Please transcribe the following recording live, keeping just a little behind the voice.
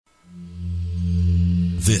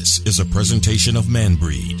This is a presentation of Man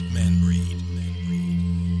Breed.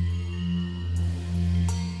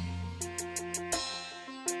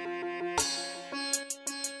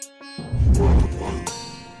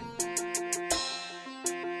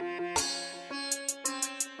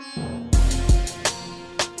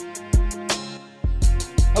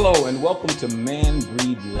 Hello and welcome to Man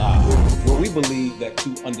Breed Live, where we believe that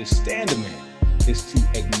to understand a man is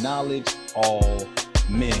to acknowledge all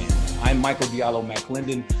men. I'm Michael Diallo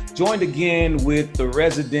McClendon, joined again with the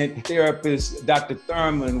resident therapist, Dr.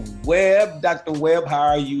 Thurman Webb. Dr. Webb, how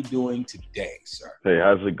are you doing today, sir? Hey,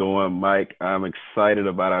 how's it going, Mike? I'm excited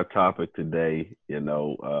about our topic today.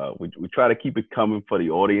 We try to keep it coming for the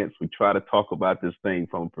audience. We try to talk about this thing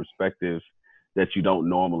from perspectives that you don't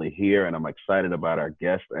normally hear, and I'm excited about our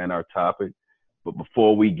guest and our topic. But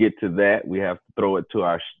before we get to that, we have to throw it to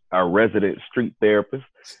our resident street therapist.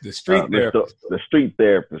 The street therapist. The street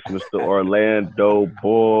therapist, Mr. Orlando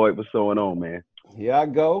Boyd. What's going on, man? Here I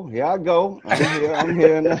go. I'm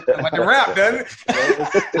here now. Like the rap, doesn't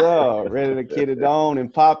it? Ready to get it on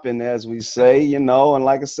and popping, as we say, and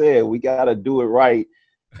like I said, we got to do it right.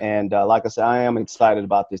 And like I said, I am excited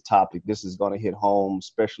about this topic. This is going to hit home,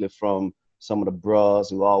 especially from some of the bros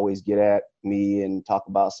who always get at me and talk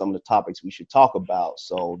about some of the topics we should talk about.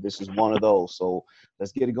 So this is one of those. So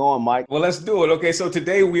let's get it going, Mike. Well, let's do it. Okay, so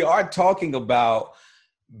today we are talking about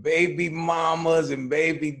baby mamas and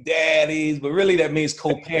baby daddies, but really that means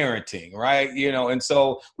co-parenting, right? And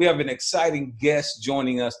so we have an exciting guest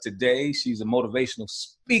joining us today. She's a motivational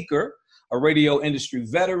speaker, a radio industry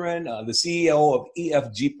veteran, the CEO of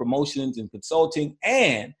EFG Promotions and Consulting,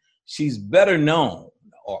 and she's better known,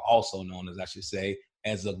 or also known as I should say,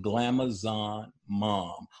 as a Glamazon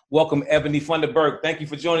mom. Welcome, Ebony Funderburk. Thank you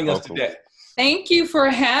for joining us today. Thank you for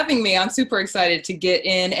having me. I'm super excited to get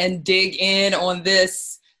in and dig in on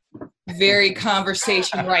this very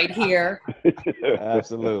conversation right here.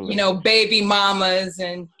 Absolutely. Baby mamas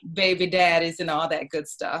and baby daddies and all that good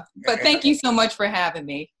stuff. But thank you so much for having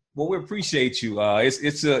me. Well, we appreciate you.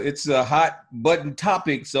 It's a hot button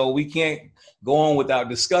topic, so we can't go on without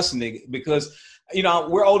discussing it because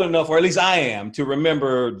we're old enough, or at least I am, to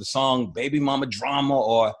remember the song Baby Mama Drama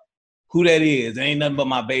or Who That Is. It ain't nothing but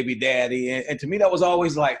my baby daddy. And to me, that was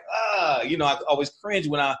always like, I always cringe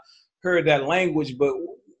when I heard that language. But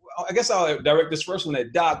I guess I'll direct this first one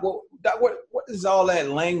at Doc. Well, Doc, what does all that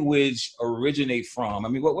language originate from? I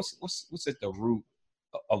mean, what's at the root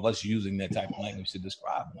of us using that type of language to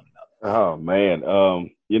describe one another? Oh, man.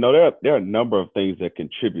 There are a number of things that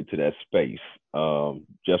contribute to that space,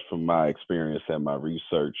 just from my experience and my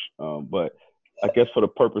research. But I guess for the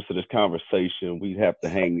purpose of this conversation, we have to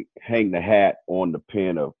hang the hat on the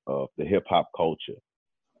pen of the hip hop culture.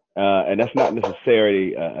 And that's not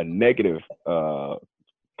necessarily a negative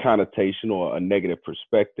connotation or a negative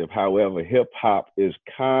perspective. However, hip hop is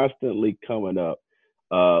constantly coming up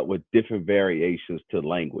with different variations to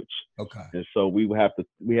language. Okay. And so we have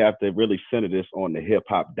to really center this on the hip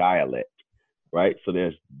hop dialect, right? So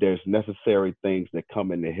there's necessary things that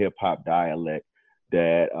come in the hip hop dialect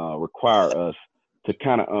that require us to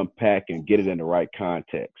kind of unpack and get it in the right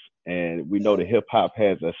context. And we know that hip hop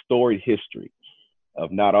has a storied history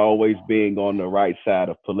of not always being on the right side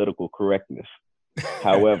of political correctness.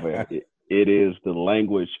 However, it is the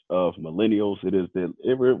language of millennials. It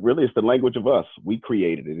really is the language of us. We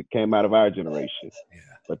created it. It came out of our generation,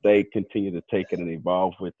 but they continue to take it and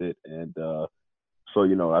evolve with it. And so,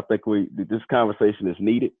 I think this conversation is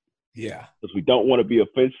needed. Yeah, because we don't want to be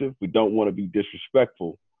offensive. We don't want to be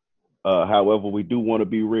disrespectful. However, we do want to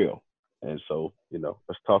be real. And so,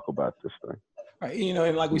 let's talk about this thing. Right,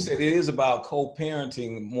 and like we said, it is about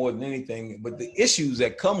co-parenting more than anything, but the issues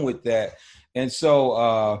that come with that. And so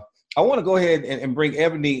I want to go ahead and bring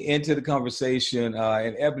Ebony into the conversation.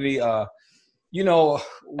 And Ebony, one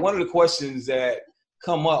of the questions that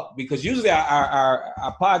come up, because usually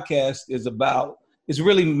our podcast is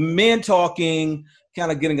really men talking,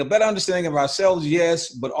 kind of getting a better understanding of ourselves, yes,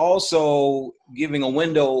 but also giving a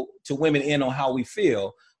window to women in on how we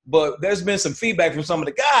feel. But there's been some feedback from some of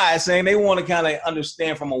the guys saying they want to kind of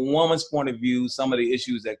understand from a woman's point of view some of the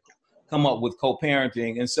issues that come up with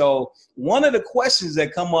co-parenting. And so one of the questions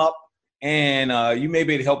that come up, and you may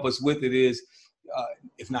be able to help us with it, is,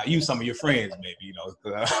 if not you, some of your friends maybe,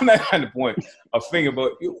 I'm not trying to point a finger,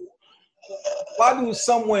 but why do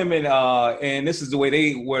some women, and this is the way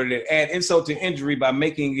they worded it, add insult to injury by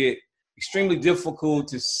making it extremely difficult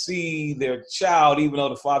to see their child, even though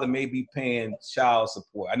the father may be paying child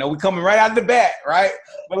support? I know we're coming right out of the bat, right?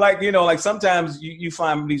 But like sometimes you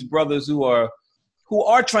find these brothers who who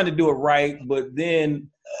are trying to do it right, but then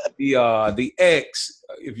the ex,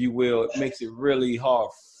 if you will, makes it really hard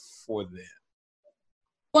for them?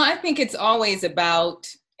 Well, I think it's always about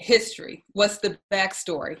history. What's the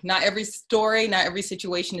backstory? Not every story, not every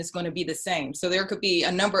situation is going to be the same. So there could be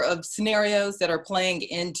a number of scenarios that are playing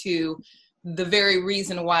into the very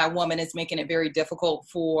reason why a woman is making it very difficult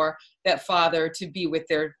for that father to be with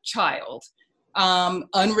their child.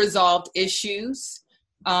 Unresolved issues,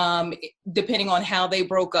 depending on how they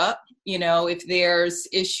broke up. You know, if there's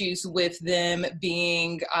issues with them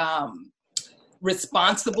being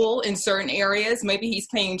responsible in certain areas. Maybe he's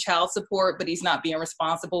paying child support, but he's not being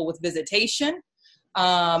responsible with visitation.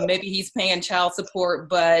 Maybe he's paying child support,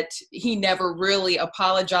 but he never really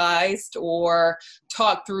apologized or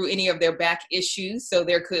talked through any of their back issues. So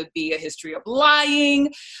there could be a history of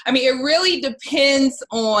lying. I mean, it really depends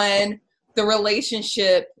on the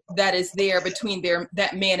relationship that is there between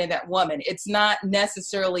that man and that woman. It's not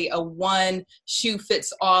necessarily a one shoe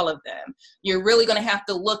fits all of them. You're really going to have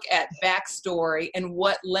to look at backstory and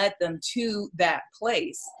what led them to that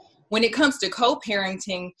place. When it comes to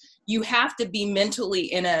co-parenting, you have to be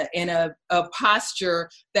mentally in a posture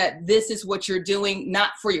that this is what you're doing,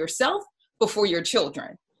 not for yourself, but for your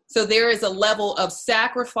children. So there is a level of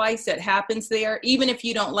sacrifice that happens there, even if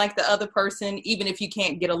you don't like the other person, even if you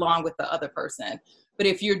can't get along with the other person. But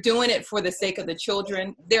if you're doing it for the sake of the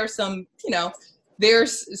children, there's some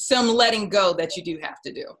letting go that you do have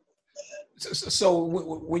to do. So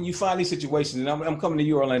when you find these situations, and I'm coming to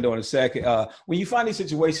you, Orlando, in a second. When you find these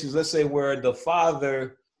situations, let's say where the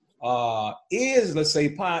father is, let's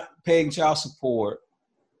say, paying child support,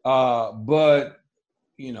 but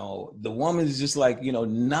the woman is just like,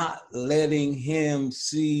 not letting him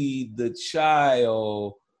see the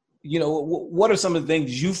child. What are some of the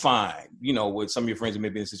things you find, with some of your friends who may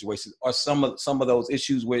be in situations, or some of those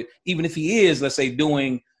issues where even if he is, let's say,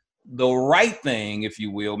 doing the right thing, if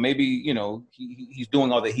you will, maybe, he's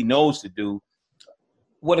doing all that he knows to do.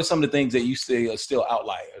 What are some of the things that you say are still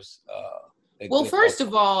outliers? Well, first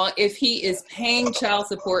of all, if he is paying child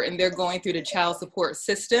support and they're going through the child support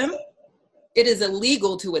system, it is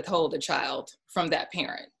illegal to withhold a child from that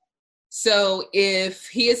parent. So if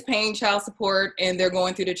he is paying child support and they're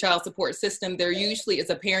going through the child support system, there usually is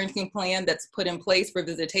a parenting plan that's put in place for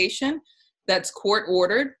visitation that's court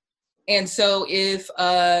ordered. And so if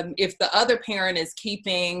the other parent is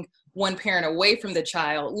keeping one parent away from the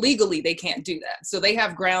child, legally they can't do that. So they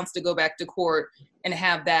have grounds to go back to court and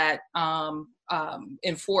have that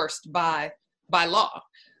enforced by law.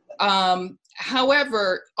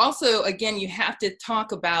 However, also, again, you have to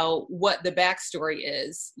talk about what the backstory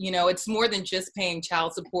is. It's more than just paying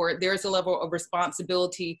child support. There's a level of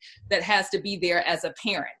responsibility that has to be there as a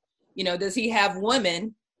parent. Does he have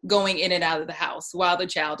women going in and out of the house while the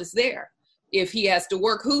child is there? If he has to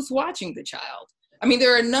work, who's watching the child? I mean,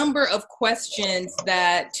 there are a number of questions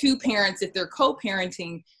that two parents, if they're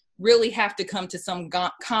co-parenting, really have to come to some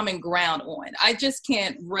common ground on. I just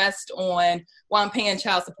can't rest on, well, I'm paying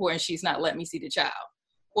child support and she's not letting me see the child.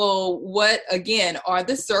 Well, what, again, are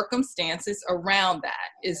the circumstances around that?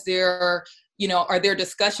 Is there, are there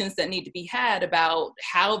discussions that need to be had about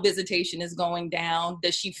how visitation is going down?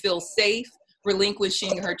 Does she feel safe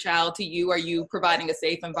relinquishing her child to you? Are you providing a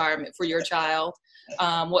safe environment for your child?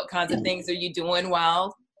 What kinds of things are you doing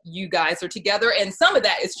while you guys are together? And some of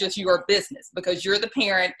that is just your business because you're the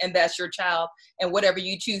parent and that's your child, and whatever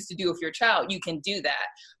you choose to do with your child, you can do that.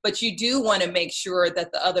 But you do want to make sure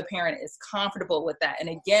that the other parent is comfortable with that. And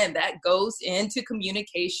again, that goes into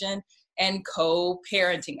communication and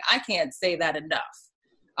co-parenting. I can't say that enough.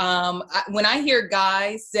 When I hear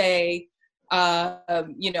guys say,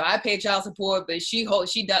 I pay child support, but she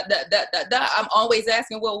I'm always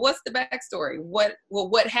asking, well, what's the backstory?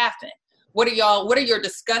 What happened? What are your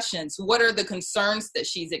discussions? What are the concerns that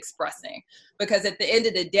she's expressing? Because at the end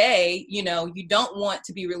of the day, you don't want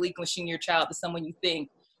to be relinquishing your child to someone you think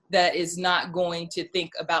that is not going to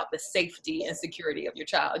think about the safety and security of your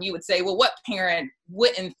child. And you would say, well, what parent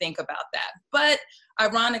wouldn't think about that? But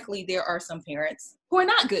ironically, there are some parents who are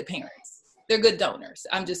not good parents. They're good donors.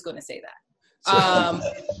 I'm just going to say that.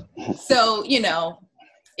 So,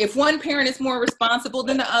 if one parent is more responsible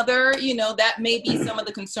than the other, that may be some of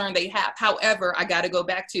the concern they have. However, I got to go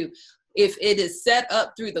back to, if it is set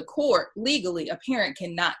up through the court, legally, a parent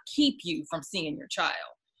cannot keep you from seeing your child.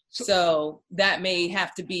 So that may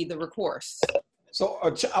have to be the recourse. So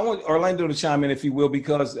I want Orlando to chime in, if you will,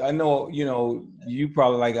 because I know, you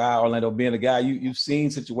probably like Orlando, being a guy, you've seen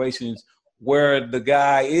situations where the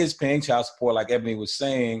guy is paying child support, like Ebony was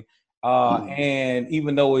saying, and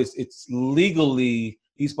even though it's legally,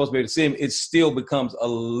 he's supposed to be able to see him, it still becomes a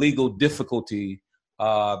legal difficulty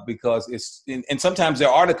because and sometimes there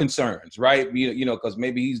are the concerns, right? You know, because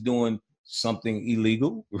maybe he's doing something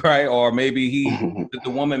illegal, right? Or maybe the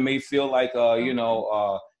woman may feel like,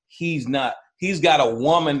 he's got a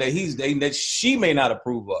woman that he's dating that she may not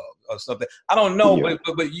approve of or something. I don't know, yeah.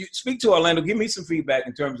 but you speak to Orlando. Give me some feedback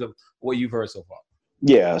in terms of what you've heard so far.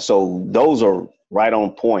 Yeah, so those are right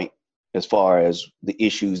on point as far as the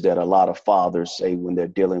issues that a lot of fathers say when they're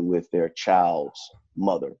dealing with their child's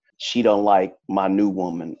mother. She don't like my new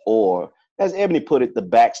woman, or as Ebony put it, the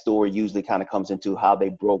backstory usually kind of comes into how they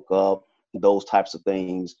broke up, those types of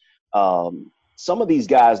things. Some of these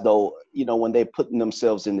guys, though, you know, when they're putting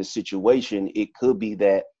themselves in this situation, it could be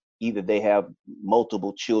that either they have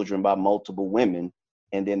multiple children by multiple women,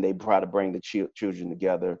 and then they try to bring the children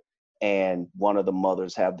together, and one of the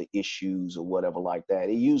mothers have the issues or whatever like that.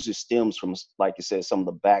 It usually stems from, like you said, some of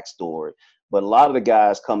the backstory. But a lot of the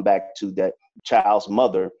guys come back to that child's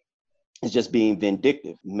mother is just being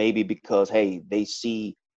vindictive, maybe because, hey, they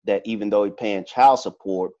see that even though he's paying child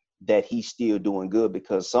support, that he's still doing good,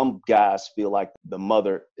 because some guys feel like the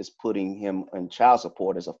mother is putting him in child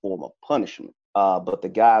support as a form of punishment. But the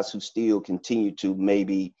guys who still continue to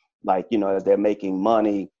maybe, like, you know, as they're making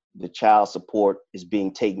money, the child support is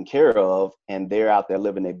being taken care of and they're out there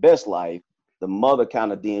living their best life, the mother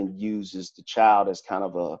kind of then uses the child as kind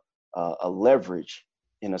of a leverage,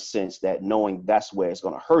 in a sense, that knowing that's where it's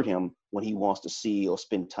going to hurt him when he wants to see or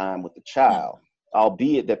spend time with the child,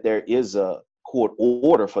 albeit that there is a court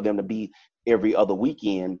order for them to be every other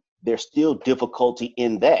weekend. There's still difficulty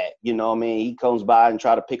in that. You know what I mean? He comes by and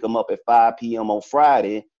try to pick him up at 5 p.m. on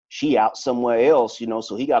Friday. She out somewhere else, you know,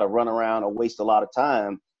 so he got to run around or waste a lot of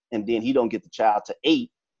time. And then he don't get the child to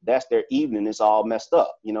 8. That's their evening. It's all messed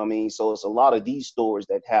up. You know what I mean? So it's a lot of these stories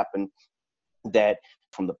that happen, that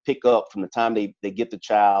from the pickup, from the time they get the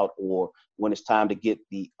child, or when it's time to get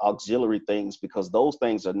the auxiliary things, because those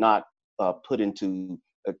things are not put into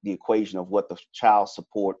the equation of what the child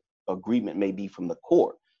support agreement may be from the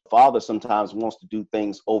court. Father sometimes wants to do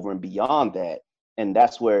things over and beyond that. And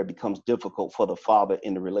that's where it becomes difficult for the father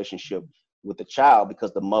in the relationship with the child,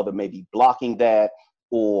 because the mother may be blocking that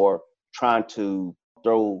or trying to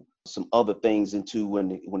throw some other things into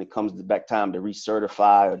when it comes to back time to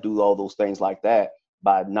recertify or do all those things like that,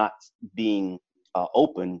 by not being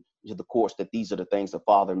open to the courts that these are the things the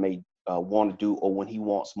father may want to do, or when he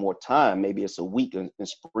wants more time, maybe it's a week in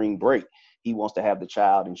spring break, he wants to have the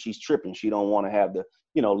child and she's tripping. She don't want to have the,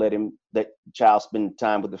 you know, let child spend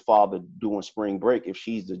time with the father during spring break if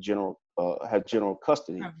she's the has general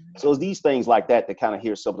custody. Mm-hmm. So it's these things like that kind of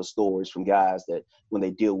hear some of the stories from guys that when they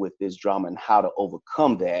deal with this drama and how to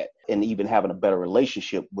overcome that, and even having a better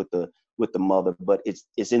relationship with the mother. But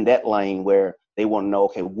it's in that lane where they want to know,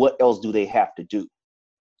 okay, what else do they have to do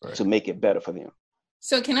to make it better for them?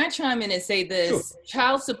 So can I chime in and say this? Sure.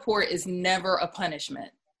 Child support is never a punishment.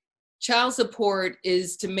 Child support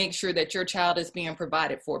is to make sure that your child is being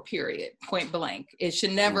provided for, period, point blank. It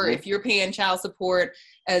should never, if you're paying child support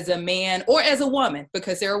as a man or as a woman,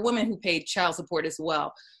 because there are women who pay child support as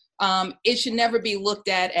well, it should never be looked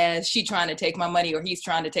at as she trying to take my money or he's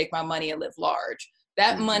trying to take my money and live large.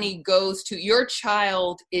 That money goes to your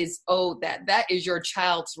child, is owed that. That is your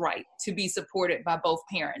child's right to be supported by both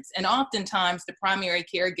parents. And oftentimes the primary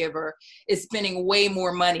caregiver is spending way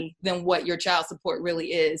more money than what your child support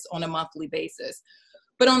really is on a monthly basis.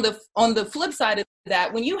 But on the flip side of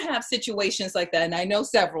that, when you have situations like that, and I know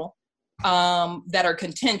several that are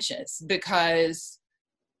contentious, because,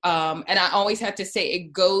 and I always have to say,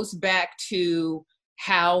 it goes back to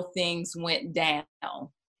how things went down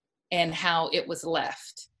and how it was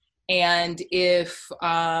left. And if,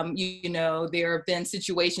 there have been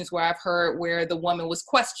situations where I've heard where the woman was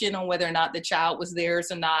questioned on whether or not the child was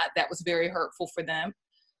theirs or not, that was very hurtful for them.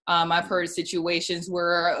 I've heard situations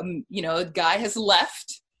where, a guy has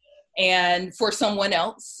left and for someone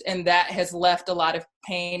else, and that has left a lot of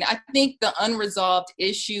pain. I think the unresolved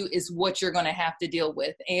issue is what you're going to have to deal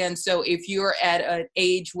with. And so if you're at an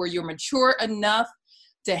age where you're mature enough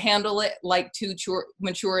to handle it like two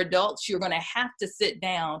mature adults, you're going to have to sit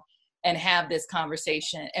down and have this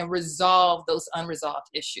conversation and resolve those unresolved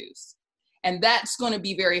issues. And that's going to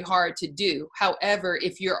be very hard to do. However,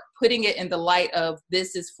 if you're putting it in the light of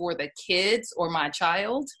this is for the kids or my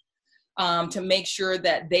child, to make sure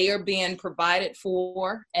that they are being provided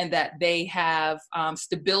for and that they have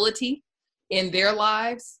stability in their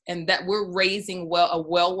lives and that we're raising a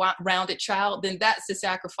well-rounded child, then that's the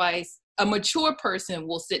sacrifice a mature person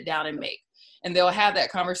will sit down and make. And they'll have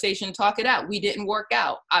that conversation, talk it out. We didn't work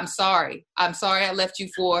out. I'm sorry I left you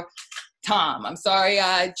for Tom. I'm sorry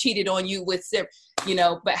I cheated on you with,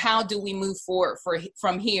 but how do we move forward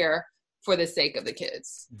from here for the sake of the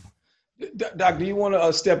kids. Doc, do you want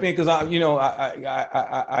to step in? Because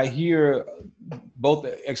I hear both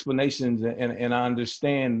explanations, and I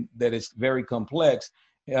understand that it's very complex.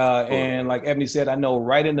 And like Ebony said, I know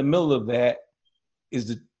right in the middle of that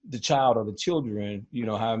is the child or the children,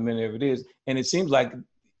 how many of it is. And it seems like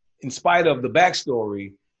in spite of the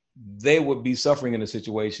backstory, they would be suffering in a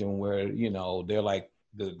situation where, they're like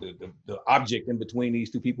the object in between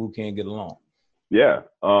these two people who can't get along. Yeah.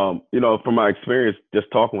 From my experience, just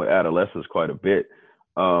talking with adolescents quite a bit,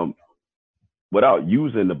 without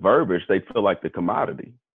using the verbiage, they feel like the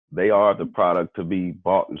commodity. They are the product to be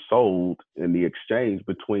bought and sold in the exchange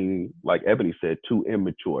between, like Ebony said, two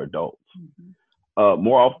immature adults. Mm-hmm.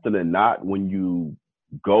 More often than not, when you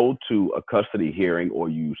go to a custody hearing or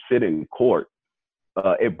you sit in court,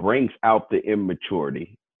 it brings out the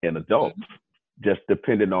immaturity in adults, just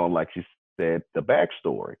depending on, like she said, the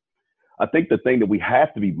backstory. I think the thing that we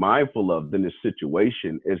have to be mindful of in this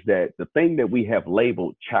situation is that the thing that we have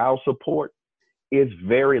labeled child support is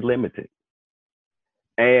very limited.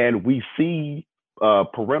 And we see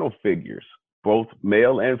parental figures, both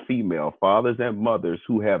male and female, fathers and mothers,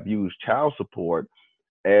 who have used child support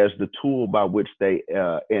as the tool by which they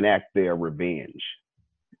enact their revenge.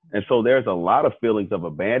 And so there's a lot of feelings of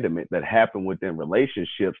abandonment that happen within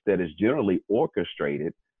relationships that is generally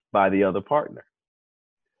orchestrated by the other partner.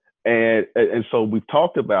 And so we've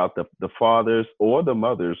talked about the fathers or the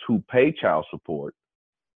mothers who pay child support,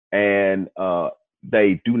 and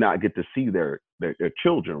they do not get to see their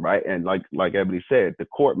children, right? And like Ebony said, the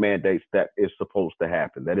court mandates that is supposed to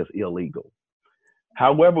happen. That is illegal.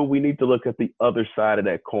 However, we need to look at the other side of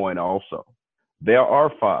that coin also. There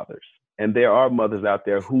are fathers and there are mothers out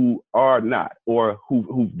there who are not, or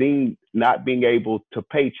who deem not being able to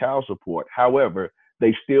pay child support. However,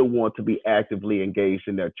 they still want to be actively engaged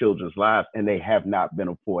in their children's lives, and they have not been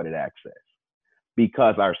afforded access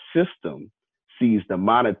because our system sees the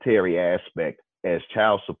monetary aspect as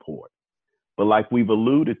child support. But like we've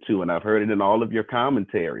alluded to, and I've heard it in all of your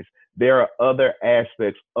commentaries, there are other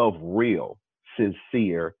aspects of real,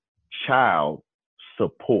 sincere child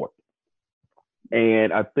support.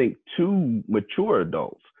 And I think two mature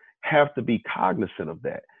adults have to be cognizant of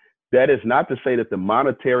that. That is not to say that the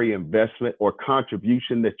monetary investment or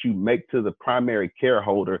contribution that you make to the primary care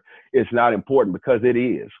holder is not important, because it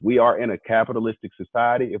is. We are in a capitalistic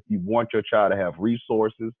society. If you want your child to have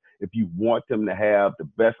resources, if you want them to have the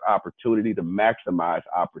best opportunity to maximize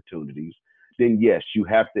opportunities, then yes, you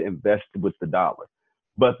have to invest with the dollar.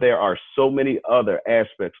 But there are so many other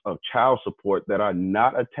aspects of child support that are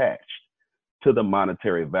not attached to the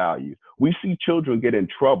monetary value. We see children get in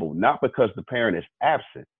trouble, not because the parent is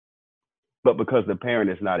absent, but because the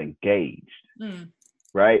parent is not engaged,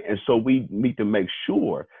 right? And so we need to make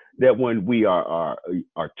sure that when we are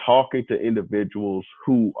talking to individuals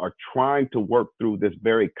who are trying to work through this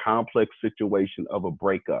very complex situation of a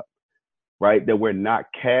breakup, right, that we're not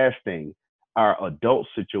casting our adult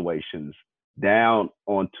situations down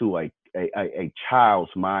onto a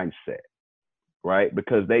child's mindset, right?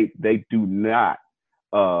 Because they do not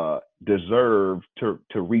deserve to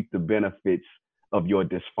reap the benefits of your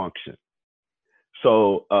dysfunction.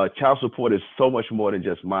 So child support is so much more than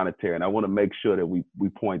just monetary. And I want to make sure that we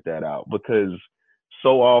point that out, because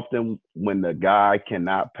so often when the guy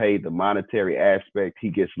cannot pay the monetary aspect, he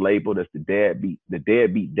gets labeled as the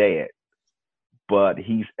deadbeat dad, but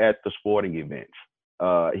he's at the sporting events.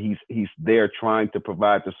 He's there trying to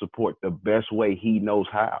provide the support the best way he knows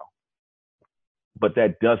how. But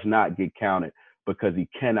that does not get counted because he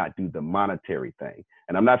cannot do the monetary thing.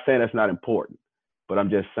 And I'm not saying that's not important, but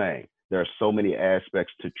I'm just saying there are so many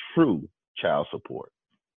aspects to true child support.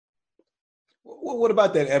 What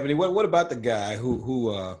about that, Ebony? What about the guy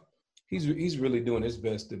who he's really doing his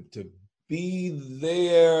best to be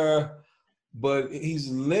there, but he's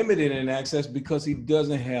limited in access because he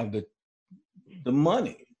doesn't have the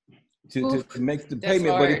money to make the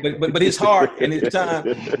payment, but his heart and his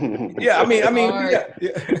time. Yeah, I mean, yeah.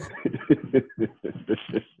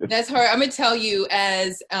 That's hard. I'm gonna tell you,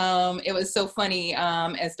 as it was so funny,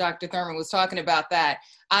 as Dr. Thurman was talking about that,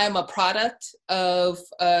 I'm a product of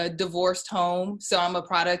a divorced home. So I'm a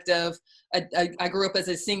product of I grew up as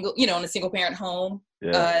a single, in a single parent home,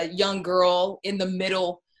 young girl in the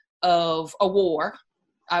middle of a war.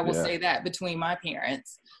 I will say that, between my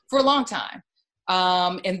parents for a long time.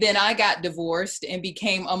 And then I got divorced and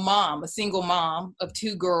became a single mom of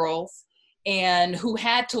two girls, and who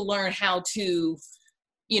had to learn how to,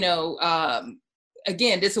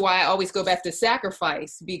 again, this is why I always go back to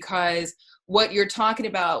sacrifice, because what you're talking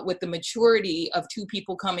about with the maturity of two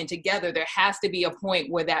people coming together, there has to be a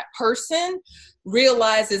point where that person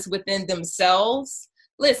realizes within themselves,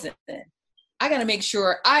 listen, I got to make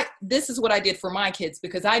sure this is what I did for my kids,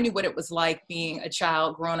 because I knew what it was like being a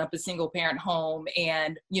child growing up a single parent home.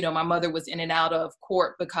 And, my mother was in and out of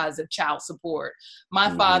court because of child support.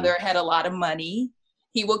 My father had a lot of money.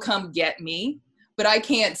 He would come get me, but I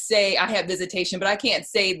can't say I have visitation, but I can't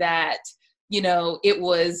say that, it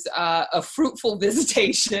was a fruitful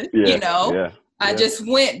visitation, I just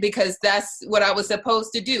went because that's what I was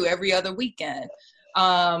supposed to do every other weekend.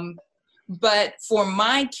 But for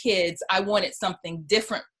my kids, I wanted something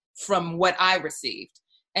different from what I received.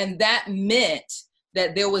 And that meant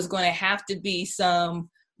that there was going to have to be some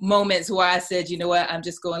moments where I said, you know what, I'm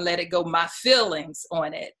just going to let it go, my feelings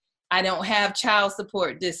on it. I don't have child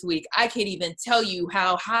support this week. I can't even tell you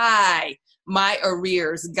how high my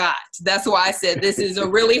arrears got. That's why I said this is a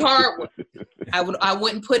really hard one. I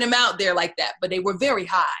wouldn't put them out there like that, but they were very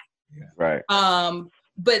high. Yeah. Right.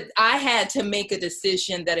 But I had to make a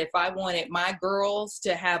decision that if I wanted my girls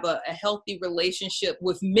to have a healthy relationship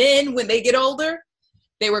with men when they get older,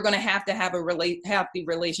 they were going to have a healthy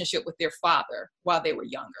relationship with their father while they were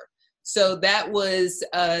younger. So that was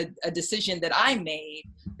a decision that I made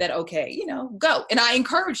that, okay, go. And I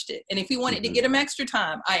encouraged it. And if he wanted to get him extra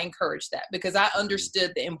time, I encouraged that because I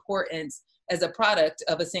understood the importance as a product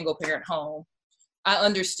of a single parent home. I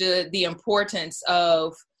understood the importance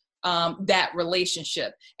of that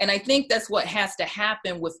relationship. And I think that's what has to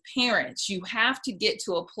happen with parents. You have to get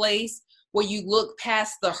to a place where you look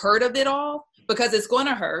past the hurt of it all, because it's going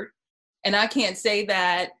to hurt. And I can't say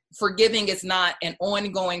that forgiving is not an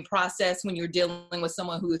ongoing process when you're dealing with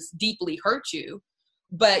someone who has deeply hurt you,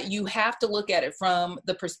 but you have to look at it from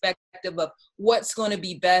the perspective of what's going to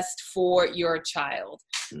be best for your child.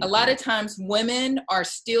 A lot of times women are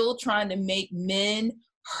still trying to make men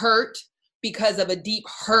hurt because of a deep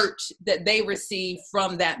hurt that they receive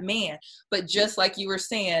from that man. But just like you were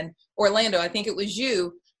saying, Orlando, I think it was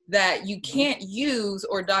you, that you can't use,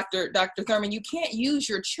 or Dr. Thurman, you can't use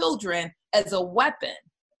your children as a weapon.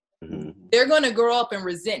 They're going to grow up and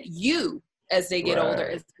resent you as they get older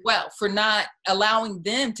as well for not allowing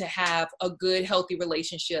them to have a good, healthy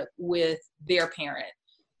relationship with their parent,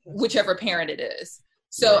 whichever parent it is.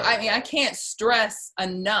 So, I mean, I can't stress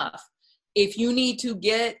enough. If you need to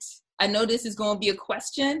I know this is going to be a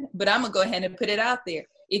question, but I'm going to go ahead and put it out there.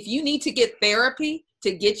 If you need to get therapy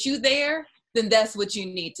to get you there, then that's what you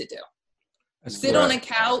need to do. Sit on a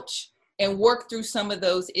couch and work through some of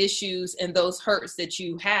those issues and those hurts that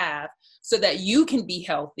you have so that you can be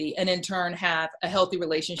healthy and in turn have a healthy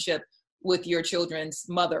relationship with your children's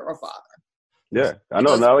mother or father. Yeah, I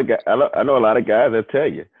know a lot of guys that tell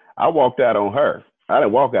you, I walked out on her. I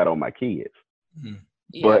didn't walk out on my kids.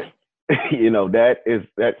 But that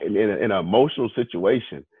in an emotional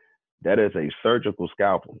situation, that is a surgical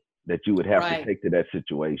scalpel that you would have to take to that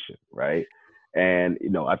situation, right? And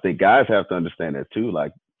I think guys have to understand that too.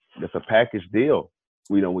 Like, it's a package deal.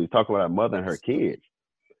 When you talk about a mother and her kids,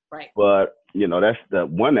 right? But that's the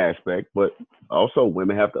one aspect. But also,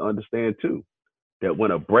 women have to understand too that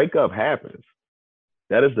when a breakup happens,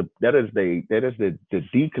 that is the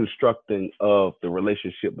deconstructing of the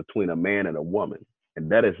relationship between a man and a woman. And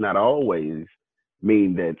that does not always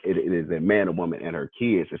mean that it is a man or woman and her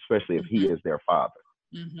kids, especially if he is their father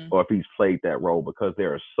or if he's played that role, because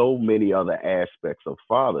there are so many other aspects of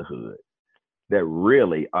fatherhood that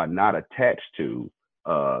really are not attached to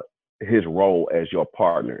his role as your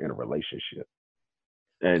partner in a relationship.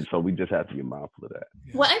 And so we just have to be mindful of that.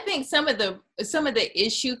 Well, I think some of the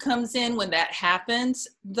issue comes in when that happens,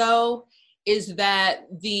 though, is that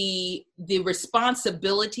the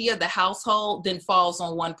responsibility of the household then falls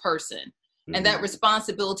on one person. And that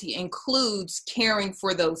responsibility includes caring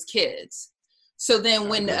for those kids. So then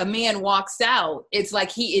when a man walks out, it's like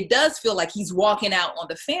it does feel like he's walking out on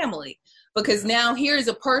the family, because now here's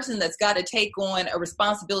a person that's got to take on a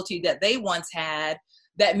responsibility that they once had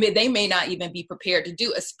that they may not even be prepared to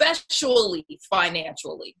do, especially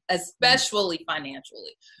financially.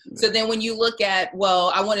 So then when you look at,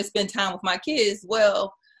 well, I want to spend time with my kids,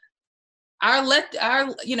 well, our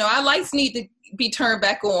lights need to be turned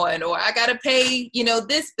back on, or I got to pay,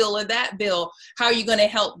 this bill or that bill. How are you going to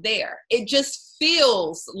help there? It just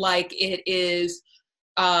feels like it is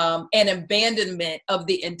an abandonment of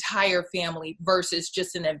the entire family versus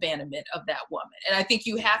just an abandonment of that woman. And I think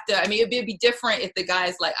you have to, it'd be different if the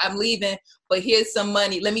guy's like, I'm leaving, but here's some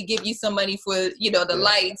money. Let me give you some money for, the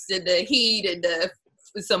lights and the heat and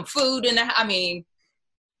some food. And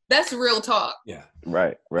That's real talk. Yeah.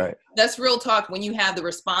 Right. That's real talk when you have the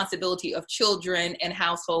responsibility of children and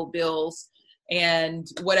household bills and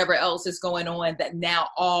whatever else is going on that now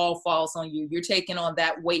all falls on you. You're taking on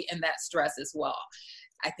that weight and that stress as well.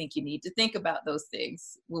 I think you need to think about those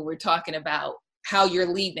things when we're talking about how you're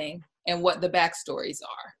leaving and what the backstories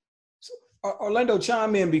are. So, Orlando,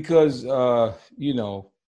 chime in because, you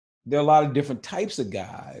know, there are a lot of different types of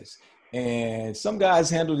guys. And some guys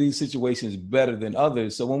handle these situations better than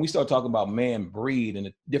others. So when we start talking about man breed and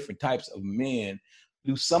the different types of men,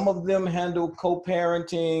 do some of them handle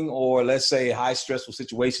co-parenting or let's say high stressful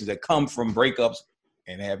situations that come from breakups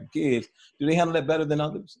and having kids? Do they handle that better than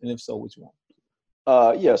others? And if so, which one?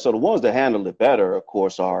 Yeah, so the ones that handle it better, of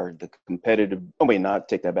course, are the competitive. I mean, not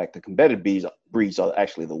take that back. The competitive breeds are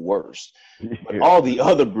actually the worst. But all the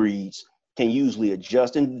other breeds can usually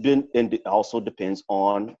adjust, and it also depends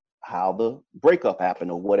on how the breakup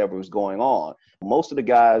happened or whatever was going on. Most of the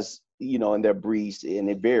guys, you know, in their breeds, and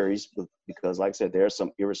it varies because, like I said, there are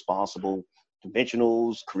some irresponsible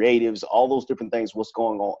conventionals, creatives, all those different things, what's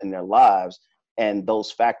going on in their lives. And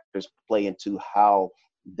those factors play into how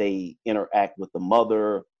they interact with the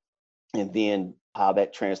mother and then how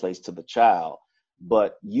that translates to the child.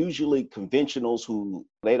 But usually conventionals who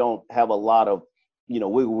they don't have a lot of, you know,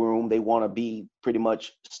 wiggle room, they want to be pretty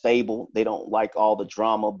much stable. They don't like all the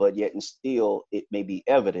drama, but yet and still it may be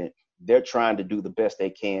evident they're trying to do the best they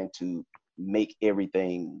can to make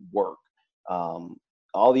everything work.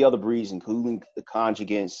 All the other breeds, including the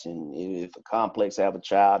conjugates, and if a complex have a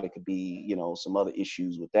child, it could be, you know, some other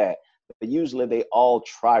issues with that. But usually they all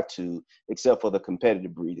try to, except for the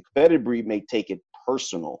competitive breed. The competitive breed may take it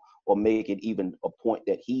personal or make it even a point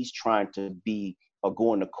that he's trying to be or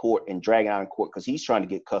going to court and dragging out in court because he's trying to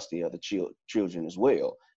get custody of the children as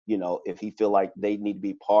well. You know, if he feel like they need to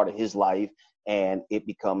be part of his life and it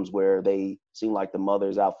becomes where they seem like the mother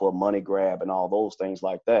is out for a money grab and all those things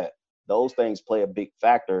like that. Those things play a big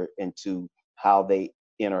factor into how they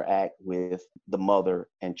interact with the mother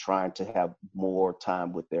and trying to have more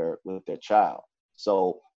time with their child.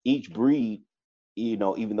 So each breed, you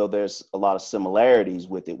know, even though there's a lot of similarities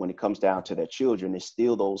with it, when it comes down to their children, it's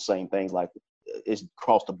still those same things. Like it's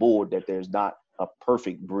across the board that there's not a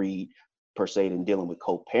perfect breed per se in dealing with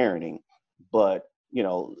co-parenting, but you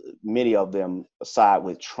know, many of them side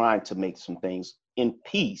with trying to make some things in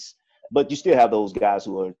peace. But you still have those guys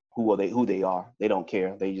who they are. They don't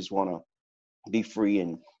care. They just want to be free,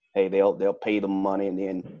 and hey, they'll pay the money and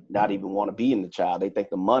then not even want to be in the child. They think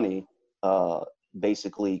the money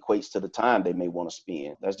basically equates to the time they may want to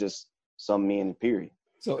spend. That's just some men, period.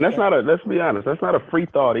 So let's be honest, that's not a free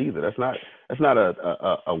thought either. That's not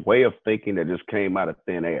a way of thinking that just came out of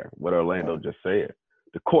thin air, what Orlando just said.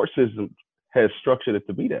 The court system has structured it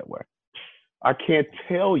to be that way. I can't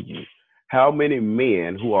tell you how many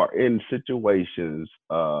men who are in situations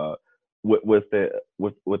with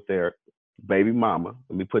their baby mama.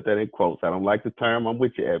 Let me put that in quotes. I don't like the term. I'm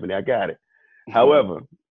with you, Ebony. I got it. However,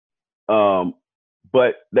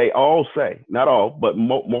 but they all say, not all, but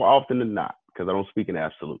more often than not, because I don't speak in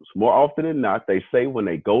absolutes. More often than not, they say when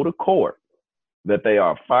they go to court that they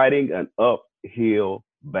are fighting an uphill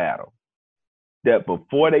battle. That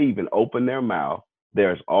before they even open their mouth,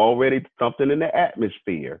 there's already something in the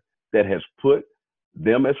atmosphere that has put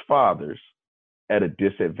them as fathers at a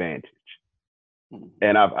disadvantage.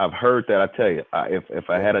 And I've heard that. I tell you, if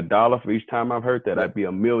I had $1 for each time I've heard that, I'd be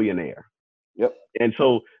a millionaire. Yep. And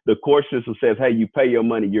so the court system says, hey, you pay your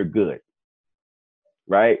money, you're good.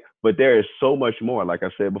 Right. But there is so much more, like I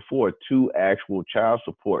said before, to actual child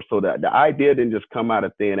support. So that the idea didn't just come out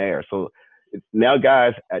of thin air. So now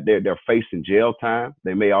guys, they're facing jail time.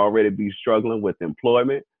 They may already be struggling with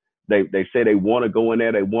employment. They say they want to go in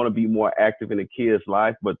there. They want to be more active in the kid's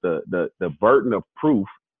life. But the burden of proof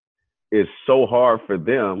is so hard for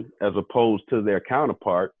them as opposed to their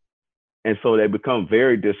counterpart. And so they become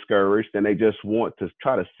very discouraged, and they just want to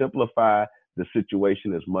try to simplify the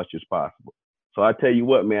situation as much as possible. So I tell you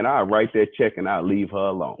what, man, I'll write that check and I'll leave her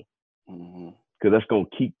alone because that's going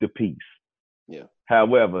to keep the peace. Yeah.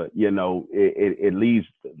 However, you know, it leaves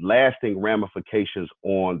lasting ramifications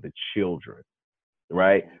on the children,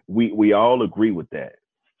 right? We all agree with that.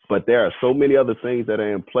 But there are so many other things that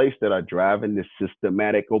are in place that are driving this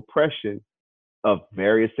systematic oppression of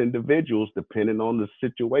various individuals, depending on the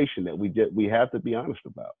situation that we have to be honest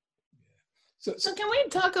about. So can we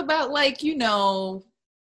talk about, like, you know,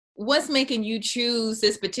 what's making you choose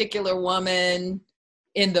this particular woman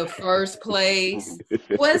in the first place?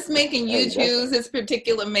 What's making you choose this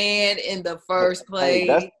particular man in the first place?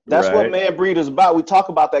 Hey, that's right. What man breed is about. We talk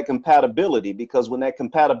about that compatibility because when that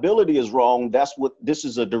compatibility is wrong, this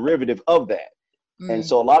is a derivative of that. And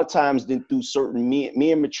so a lot of times then through certain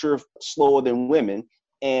men mature slower than women,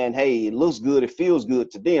 and hey, it looks good, it feels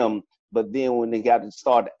good to them, but then when they got to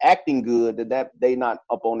start acting good, that they not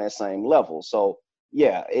up on that same level. So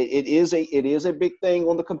yeah, it is a big thing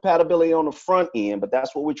on the compatibility on the front end, but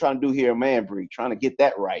that's what we're trying to do here in Man Breed, trying to get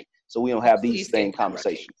that right so we don't have these same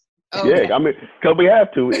conversations. Right. Okay. Yeah, I mean, because we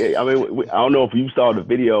have to. I mean, I don't know if you saw the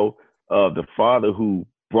video of the father who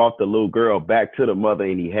brought the little girl back to the mother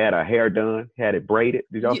and he had her hair done, had it braided.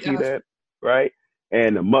 Did y'all see that? Right?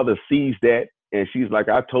 And the mother sees that and she's like,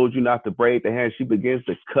 I told you not to braid the hair. And she begins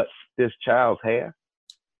to cut this child's hair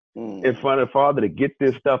in front of the father to get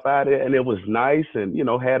this stuff out of it. And it was nice and, you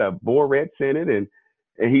know, had a Borex in it. And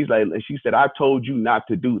he's like, and she said, I told you not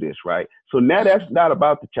to do this, right? So now that's not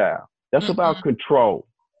about the child. That's about control.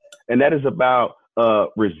 And that is about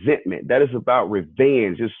resentment. That is about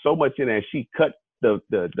revenge. There's so much in there. She cut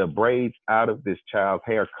the braids out of this child's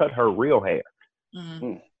hair, cut her real hair.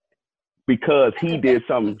 Because he did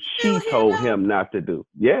something she told him not to do.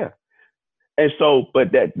 Yeah. And so,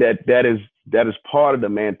 but that is part of the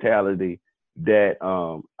mentality that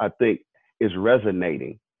I think is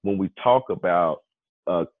resonating when we talk about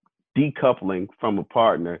decoupling from a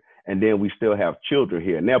partner, and then we still have children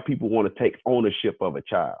here. Now people want to take ownership of a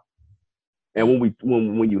child. And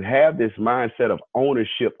when you have this mindset of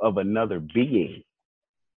ownership of another being,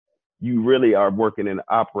 you really are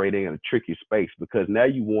operating in a tricky space, because now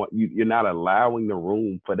you're not allowing the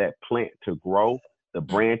room for that plant to grow, the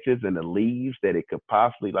branches and the leaves that it could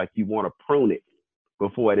possibly, like, you want to prune it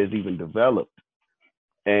before it is even developed.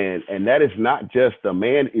 And that is not just a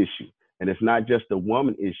man issue, and it's not just a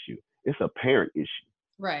woman issue. It's a parent issue.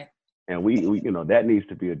 Right. And we that needs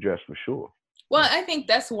to be addressed for sure. Well, I think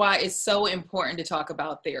that's why it's so important to talk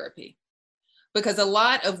about therapy, because a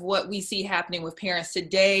lot of what we see happening with parents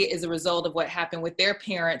today is a result of what happened with their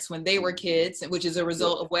parents when they were kids, which is a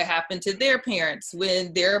result of what happened to their parents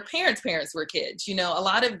when their parents were kids. You know, a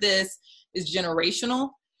lot of this is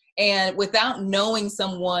generational. And without knowing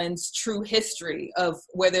someone's true history of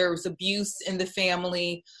whether there was abuse in the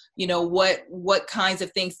family, you know, what kinds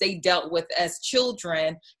of things they dealt with as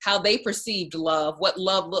children, how they perceived love, what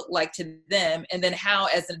love looked like to them, and then how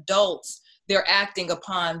as adults they're acting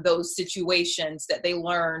upon those situations that they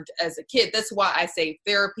learned as a kid. That's why I say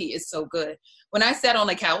therapy is so good. When I sat on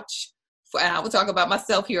a couch, I will talk about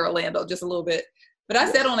myself here, Orlando, just a little bit, but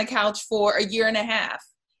I sat on a couch for a year and a half.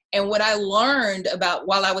 And what I learned about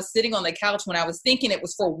while I was sitting on the couch, when I was thinking it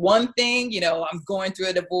was for one thing, you know, I'm going through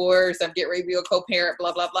a divorce, I'm getting ready to be a co-parent,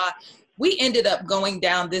 blah, blah, blah. We ended up going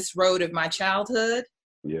down this road of my childhood.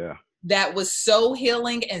 Yeah. That was so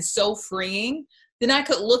healing and so freeing. Then I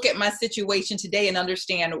could look at my situation today and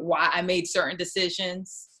understand why I made certain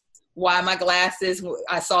decisions, why my glasses,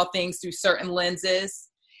 I saw things through certain lenses.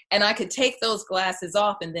 And I could take those glasses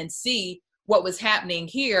off and then see what was happening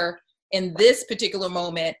here in this particular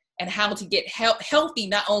moment and how to get healthy,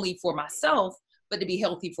 not only for myself, but to be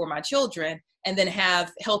healthy for my children, and then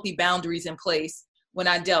have healthy boundaries in place when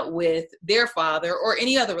I dealt with their father or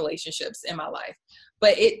any other relationships in my life.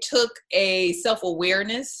 But it took a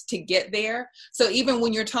self-awareness to get there. So even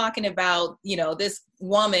when you're talking about, you know, this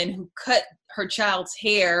woman who cut her child's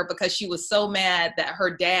hair because she was so mad that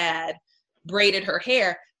her dad braided her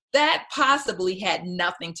hair, that possibly had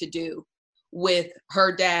nothing to do with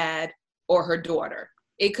her dad or her daughter.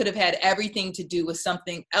 It could have had everything to do with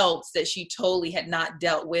something else that she totally had not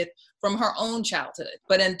dealt with from her own childhood.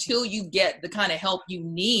 But until you get the kind of help you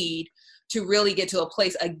need to really get to a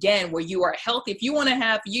place, again, where you are healthy, if you want to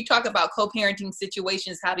have, you talk about co-parenting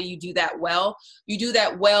situations, how do you do that well? You do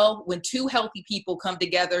that well when two healthy people come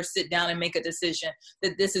together, sit down and make a decision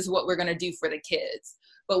that this is what we're going to do for the kids.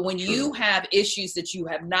 But when you have issues that you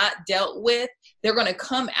have not dealt with, they're going to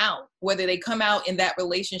come out, whether they come out in that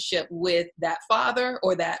relationship with that father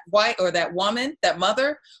or that wife or that woman, that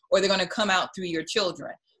mother, or they're going to come out through your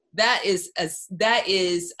children. That is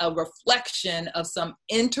a reflection of some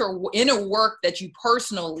inner work that you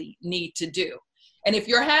personally need to do. And if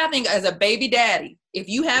you're having, as a baby daddy, if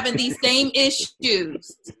you having these same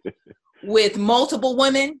issues with multiple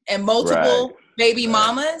women and multiple baby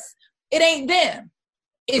mamas, it ain't them.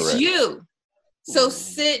 It's you. So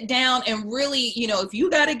sit down and really, you know, if you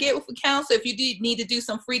got to get with a counselor, if you need to do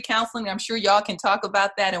some free counseling, I'm sure y'all can talk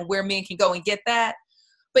about that and where men can go and get that.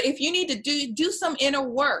 But if you need to do some inner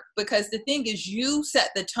work, because the thing is, you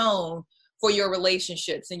set the tone for your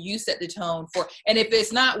relationships and you set the tone for, and if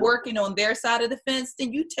it's not working on their side of the fence,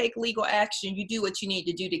 then you take legal action. You do what you need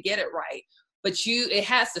to do to get it right. But it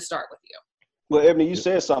has to start with you. Well, Ebony, you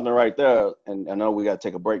said something right there, and I know we got to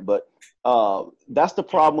take a break, but that's the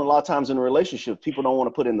problem a lot of times in a relationship. People don't want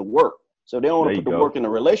to put in the work. So they don't want to put the work in the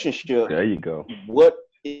relationship. There you go. What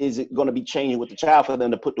is it going to be changing with the child for them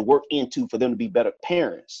to put the work into, for them to be better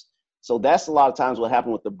parents? So that's a lot of times what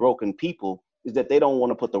happened with the broken people, is that they don't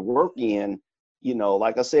want to put the work in. You know,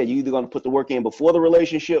 like I said, you're either going to put the work in before the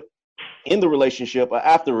relationship, in the relationship, or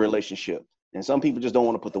after the relationship. And some people just don't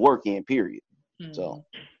want to put the work in, period. Mm-hmm. So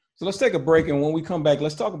let's take a break. And when we come back,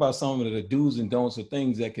 let's talk about some of the do's and don'ts of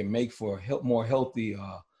things that can make for more healthy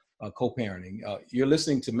co-parenting. You're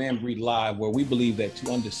listening to Man Breed Live, where we believe that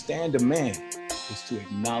to understand a man is to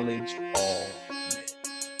acknowledge all men.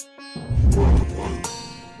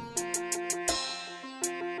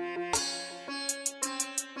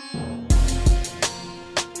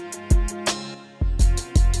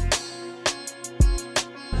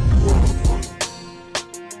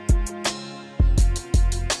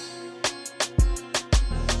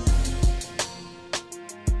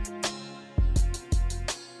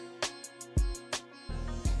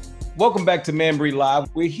 Welcome back to Man Breed Live.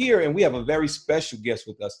 We're here and we have a very special guest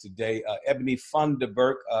with us today, Ebony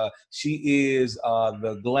Funderburk. She is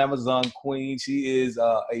the Glamazon Queen. She is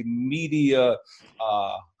a media,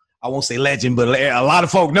 I won't say legend, but a lot of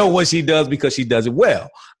folk know what she does because she does it well.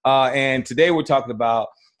 And today we're talking about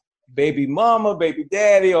baby mama, baby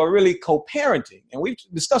daddy, or really co-parenting. And we've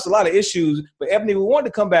discussed a lot of issues, but Ebony, we wanted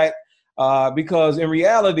to come back because in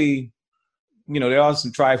reality, you know, there are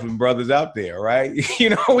some trifling brothers out there, right?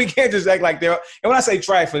 You know, we can't just act like they're, and when I say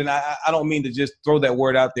trifling, I don't mean to just throw that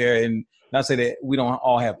word out there and not say that we don't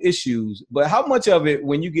all have issues, but how much of it,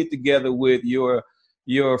 when you get together with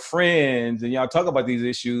your friends and y'all talk about these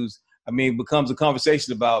issues, I mean, becomes a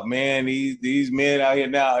conversation about, man, these men out here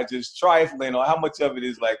now are just trifling, or how much of it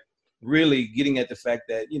is like really getting at the fact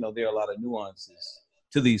that, you know, there are a lot of nuances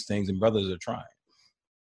to these things and brothers are trying.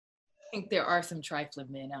 I think there are some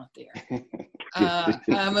trifling men out there.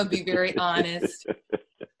 I'm going to be very honest.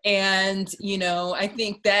 And, you know, I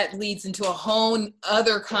think that leads into a whole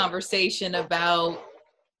other conversation about,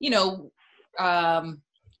 you know,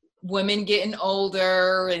 women getting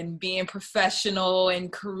older and being professional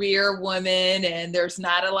and career women. And there's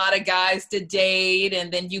not a lot of guys to date.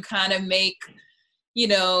 And then you kind of make, you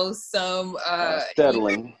know, some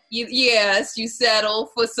settling. Yes, you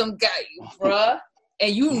settle for some guy, bruh.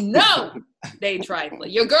 And you know they trifling.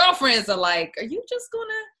 Your girlfriends are like, are you just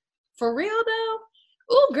gonna, for real though?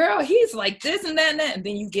 Oh, girl, he's like this and that and that. And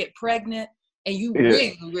then you get pregnant and you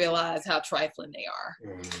really realize how trifling they are.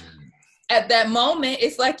 At that moment,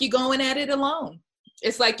 it's like you're going at it alone.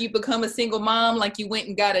 It's like you become a single mom, like you went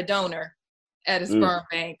and got a donor at a sperm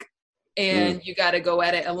bank and you got to go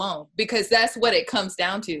at it alone, because that's what it comes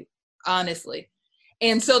down to, honestly.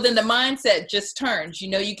 And so then the mindset just turns. You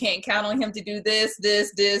know, you can't count on him to do this.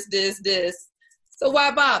 So why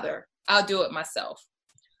bother? I'll do it myself.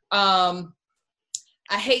 I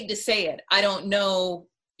hate to say it. I don't know,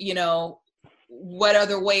 you know, what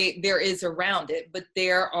other way there is around it, but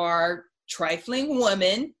there are trifling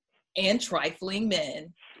women and trifling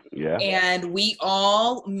men. Yeah. And we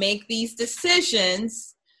all make these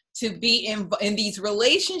decisions to be in these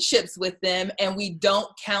relationships with them, and we don't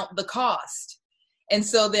count the cost. And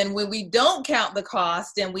so then when we don't count the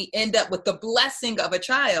cost and we end up with the blessing of a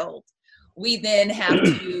child, we then have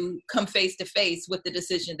to come face to face with the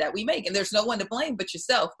decision that we make. And there's no one to blame but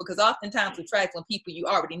yourself, because oftentimes with trifling people, you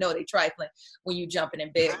already know they trifling when you jumping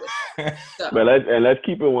in bed with them. So. But let's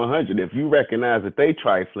keep it 100. If you recognize that they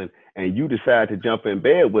trifling and you decide to jump in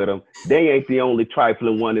bed with them, they ain't the only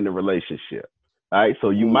trifling one in the relationship. All right.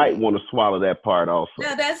 So you might want to swallow that part also.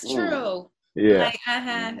 No, that's true. Yeah.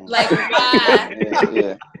 Like why?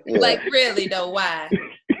 Yeah. Like really though, why?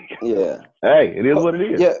 Yeah. Hey, it is what it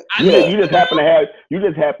is. Yeah. You just happen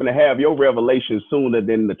to have your revelation sooner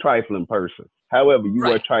than the trifling person. However, you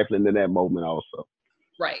were trifling in that moment also.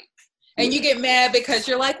 Right. And you get mad because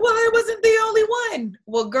you're like, well, I wasn't the only one.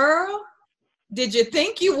 Well, girl, did you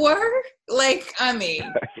think you were? Like, I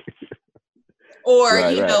mean. Or,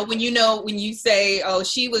 when you say, oh,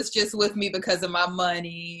 she was just with me because of my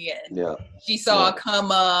money, and she saw a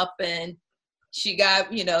come up and she got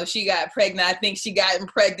pregnant. I think she got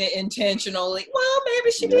pregnant intentionally. Well, maybe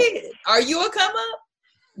she did. Are you a come up?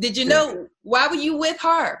 Did you know? Why were you with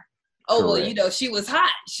her? Oh, correct. Well, she was hot.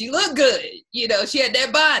 She looked good. She had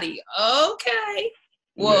that body. Okay.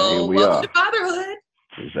 Well, welcome to fatherhood.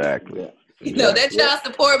 Exactly. That child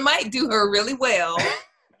support might do her really well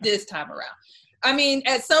this time around. I mean,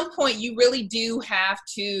 at some point, you really do have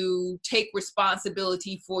to take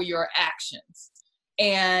responsibility for your actions.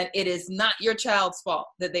 And it is not your child's fault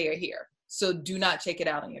that they are here. So do not take it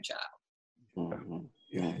out on your child. Mm-hmm.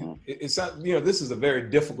 Yeah. It's not, this is a very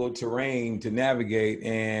difficult terrain to navigate.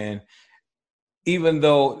 And even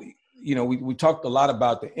though, we talked a lot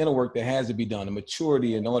about the inner work that has to be done, the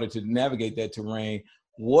maturity in order to navigate that terrain.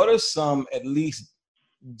 What are some, at least,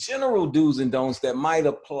 general do's and don'ts that might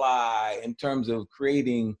apply in terms of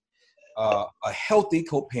creating a healthy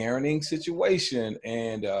co-parenting situation?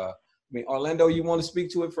 And Orlando, you want to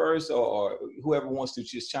speak to it first, or whoever wants to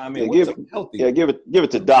just chime in? Give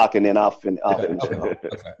it to Doc, and then I'll finish.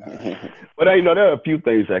 Okay. But there are a few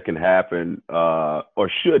things that can happen or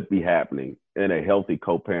should be happening in a healthy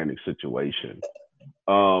co-parenting situation.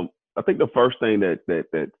 I think the first thing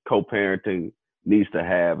that co-parenting needs to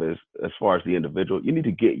have is, as far as the individual, you need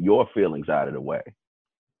to get your feelings out of the way.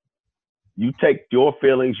 You take your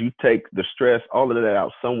feelings, you take the stress, all of that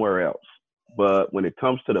out somewhere else. But when it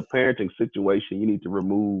comes to the parenting situation, you need to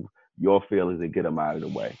remove your feelings and get them out of the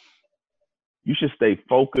way. You should stay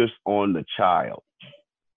focused on the child.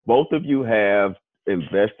 Both of you have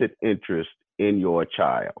invested interest in your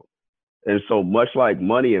child. And so much like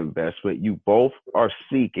money investment, you both are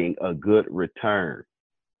seeking a good return,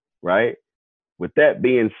 right? With that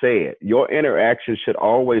being said, your interaction should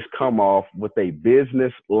always come off with a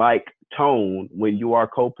business-like tone when you are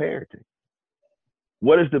co-parenting.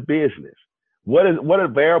 What is the business? What are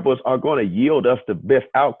variables are going to yield us the best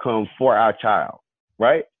outcome for our child,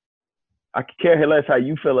 right? I could care less how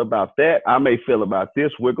you feel about that. I may feel about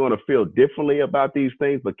this. We're going to feel differently about these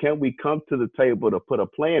things, but can we come to the table to put a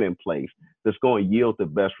plan in place that's going to yield the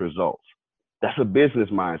best results? That's a business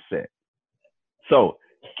mindset. So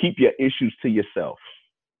keep your issues to yourself.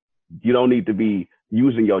 You don't need to be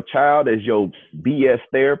using your child as your BS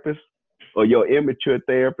therapist or your immature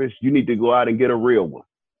therapist. You need to go out and get a real one.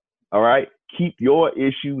 All right? Keep your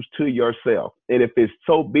issues to yourself. And if it's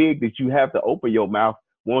so big that you have to open your mouth,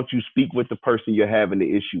 won't you speak with the person you're having the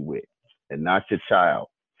issue with and not your child?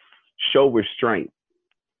 Show restraint.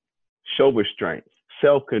 Show restraint.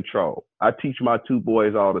 Self-control. I teach my two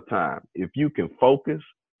boys all the time. If you can focus,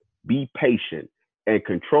 be patient, and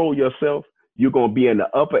control yourself, you're going to be in the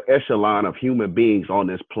upper echelon of human beings on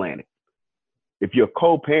this planet. If you're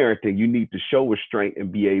co-parenting, you need to show restraint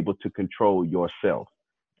and be able to control yourself.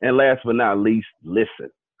 And last but not least, listen.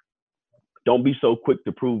 Don't be so quick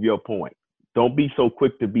to prove your point. Don't be so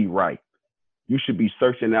quick to be right. You should be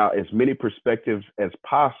searching out as many perspectives as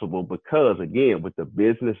possible because, again, with the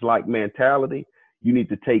business-like mentality, you need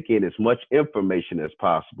to take in as much information as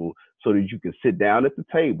possible so that you can sit down at the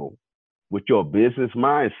table with your business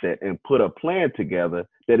mindset and put a plan together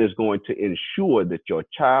that is going to ensure that your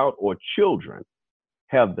child or children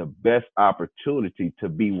have the best opportunity to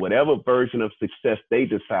be whatever version of success they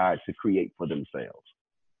decide to create for themselves.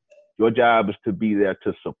 Your job is to be there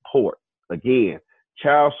to support. Again,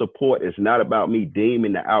 child support is not about me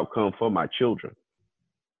deeming the outcome for my children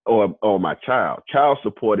or my child. Child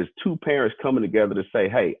support is two parents coming together to say,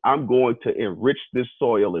 hey, I'm going to enrich this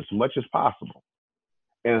soil as much as possible.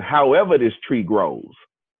 And however this tree grows,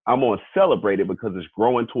 I'm going to celebrate it because it's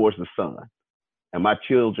growing towards the sun. And my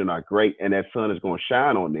children are great, and that sun is going to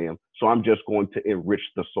shine on them. So I'm just going to enrich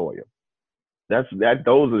the soil. Those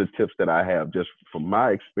are the tips that I have just from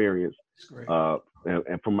my experience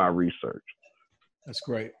and from my research. That's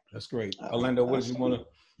great. That's great. Orlando, what did you want to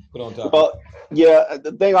put on top of it? Yeah,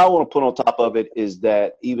 the thing I want to put on top of it is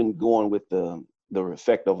that even going with the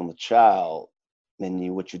effect on the child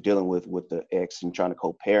and what you're dealing with the ex and trying to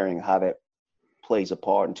co-parenting, how that plays a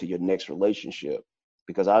part into your next relationship.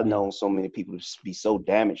 Because I've known so many people to be so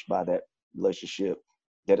damaged by that relationship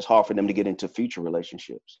that it's hard for them to get into future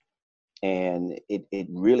relationships. And it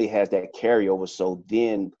really has that carryover. So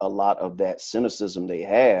then a lot of that cynicism they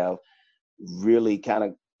have really kind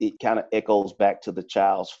of echoes back to the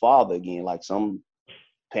child's father again. Like some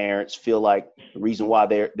parents feel like the reason why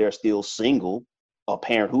they're still single, a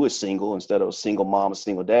parent who is single instead of a single mom or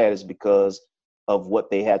single dad, is because of what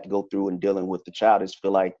they had to go through in dealing with the child. Is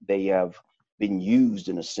feel like they have been used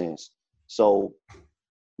in a sense. So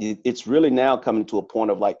it's really now coming to a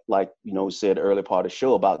point of like we said earlier part of the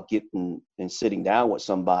show about getting and sitting down with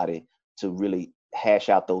somebody to really hash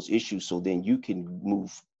out those issues so then you can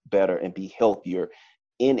move better and be healthier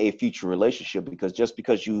in a future relationship. Because just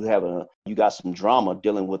because you got some drama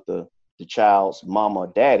dealing with the child's mama or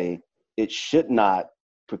daddy, it should not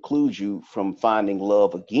preclude you from finding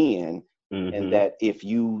love again. Mm-hmm. And that if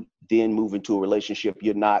you then move into a relationship,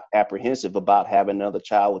 you're not apprehensive about having another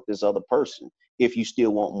child with this other person if you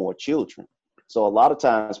still want more children. So a lot of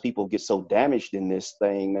times people get so damaged in this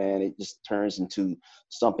thing, man, it just turns into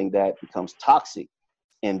something that becomes toxic.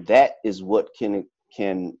 And that is what can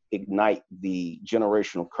ignite the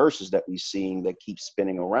generational curses that we've seen that keep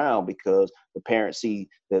spinning around, because the parents see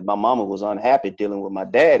that my mama was unhappy dealing with my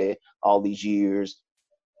daddy all these years.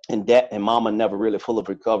 and mama never really fully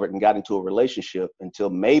recovered and got into a relationship until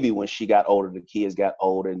maybe when she got older, the kids got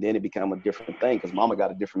older, and then it became a different thing because mama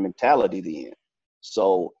got a different mentality then.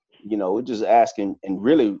 So, we're just asking and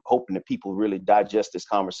really hoping that people really digest this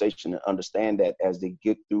conversation and understand that as they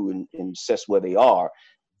get through and assess where they are,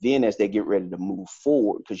 then as they get ready to move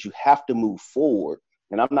forward, because you have to move forward.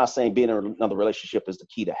 And I'm not saying being in another relationship is the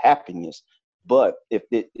key to happiness, but if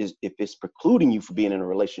it's precluding you from being in a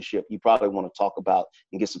relationship, you probably want to talk about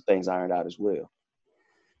and get some things ironed out as well.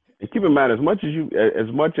 And keep in mind, as much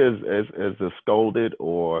as a scolded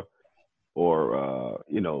or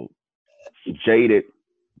jaded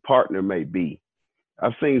partner may be,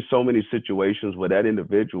 I've seen so many situations where that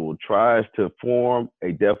individual tries to form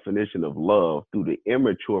a definition of love through the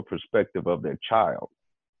immature perspective of their child,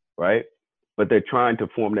 right? But they're trying to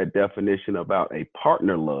form that definition about a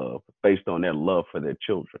partner love based on their love for their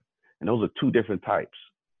children. And those are two different types.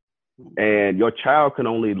 And your child can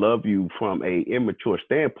only love you from an immature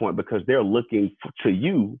standpoint because they're looking to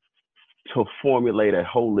you to formulate a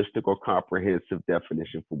holistic or comprehensive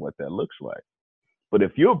definition for what that looks like. But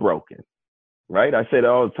if you're broken, right? I say it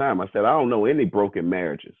all the time. I said, I don't know any broken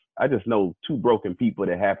marriages. I just know two broken people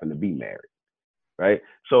that happen to be married, right?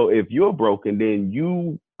 So if you're broken, then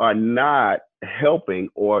you are not helping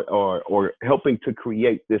or helping to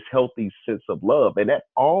create this healthy sense of love. And that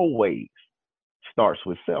always starts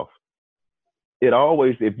with self.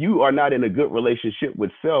 If you are not in a good relationship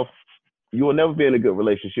with self, you will never be in a good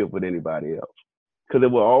relationship with anybody else, because it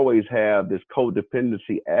will always have this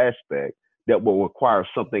codependency aspect that will require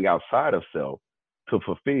something outside of self to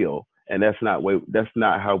fulfill. And that's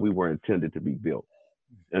not how we were intended to be built.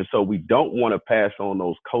 And so we don't want to pass on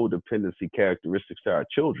those codependency characteristics to our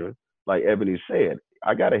children. Like Ebony said,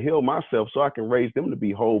 I got to heal myself so I can raise them to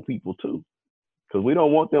be whole people too. Because we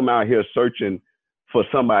don't want them out here searching for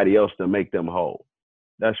somebody else to make them whole.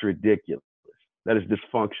 That's ridiculous. That is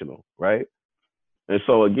dysfunctional, right? And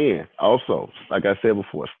so again, also, like I said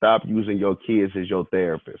before, stop using your kids as your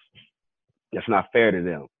therapist. That's not fair to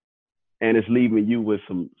them. And it's leaving you with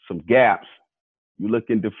some gaps. You're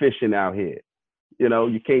looking deficient out here.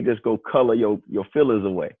 You can't just go color your feelings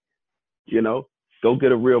away. Go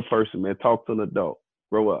get a real person, man. Talk to an adult.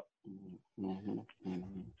 Grow up. Mm-hmm.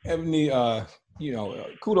 Mm-hmm. Ebony,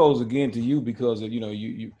 kudos again to you because of,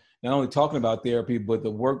 you not only talking about therapy, but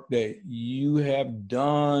the work that you have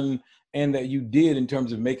done and that you did in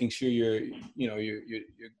terms of making sure your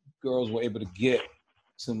girls were able to get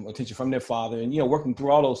some attention from their father and, working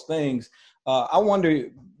through all those things. I wonder,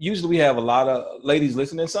 usually we have a lot of ladies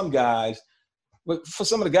listening, some guys, but for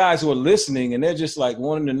some of the guys who are listening and they're just like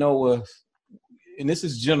wanting to know, and this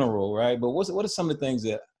is general, right? But what are some of the things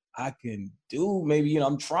that I can do? Maybe,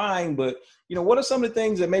 I'm trying, but, what are some of the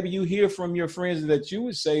things that maybe you hear from your friends that you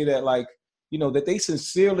would say that that they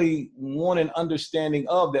sincerely want an understanding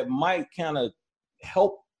of that might kind of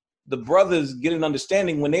help the brothers get an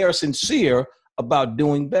understanding when they are sincere about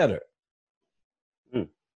doing better?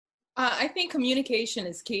 I think communication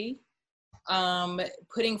is key.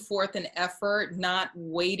 Putting forth an effort, not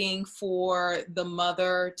waiting for the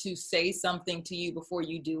mother to say something to you before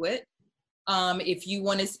you do it. If you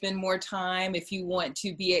want to spend more time, if you want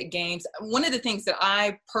to be at games, one of the things that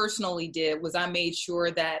I personally did was I made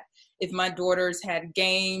sure that if my daughters had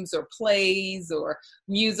games or plays or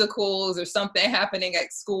musicals or something happening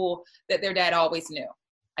at school, that their dad always knew.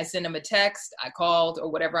 I sent them a text, I called,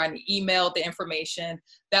 or whatever, I emailed the information.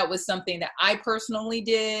 That was something that I personally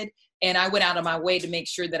did. And I went out of my way to make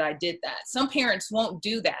sure that I did that. Some parents won't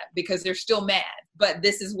do that because they're still mad. But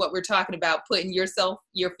this is what we're talking about, putting your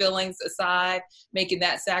feelings aside, making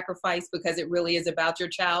that sacrifice because it really is about your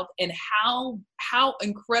child. And how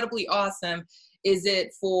incredibly awesome is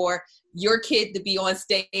it for your kid to be on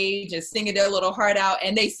stage and singing their little heart out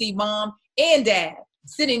and they see mom and dad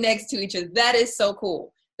sitting next to each other. That is so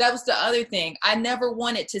cool. That was the other thing. I never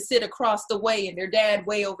wanted to sit across the way and their dad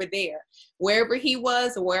way over there. Wherever he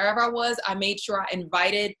was or wherever I was, I made sure I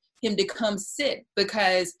invited him to come sit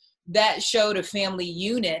because that showed a family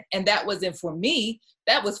unit. And that wasn't for me.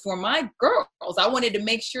 That was for my girls. I wanted to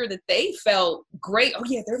make sure that they felt great. Oh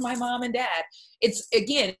yeah, they're my mom and dad. It's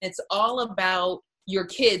all about your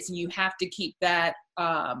kids, and you have to keep that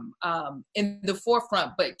in the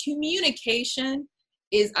forefront. But communication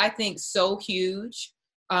is, I think, so huge.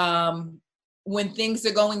 When things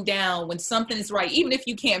are going down, when something is right, even if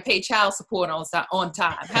you can't pay child support on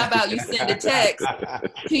time, how about you send a text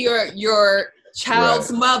to your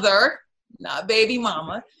child's mother, not baby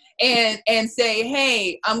mama, and say,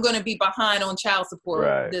 hey, I'm going to be behind on child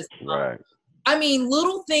support this month. Right. I mean,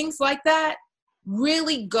 little things like that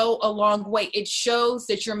really go a long way. It shows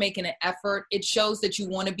that you're making an effort. It shows that you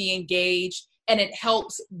want to be engaged, and it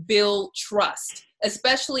helps build trust,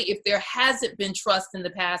 especially if there hasn't been trust in the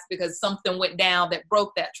past because something went down that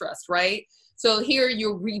broke that trust, right? So here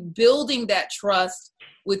you're rebuilding that trust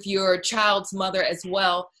with your child's mother as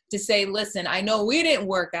well, to say, listen, I know we didn't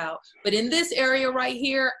work out, but in this area right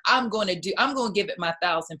here, I'm going to give it my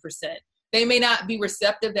 1,000%. They may not be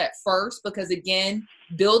receptive at first because, again,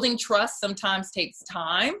 building trust sometimes takes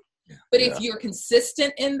time. But if you're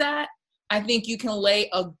consistent in that, I think you can lay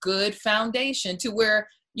a good foundation to where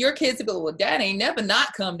your kids will be like, well, Dad ain't never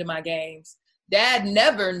not come to my games. Dad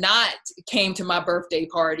never not came to my birthday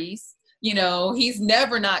parties. You know, he's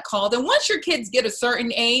never not called. And once your kids get a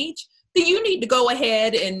certain age, then you need to go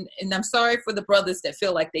ahead and I'm sorry for the brothers that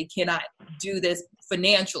feel like they cannot do this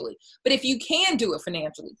financially. But if you can do it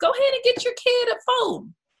financially, go ahead and get your kid a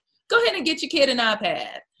phone. Go ahead and get your kid an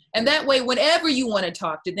iPad. And that way, whenever you want to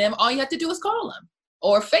talk to them, all you have to do is call them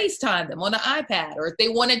or FaceTime them on the iPad. Or if they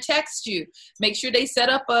want to text you, make sure they set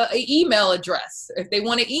up an email address. If they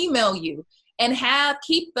want to email you, and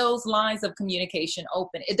keep those lines of communication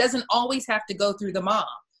open. It doesn't always have to go through the mom.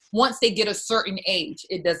 Once they get a certain age,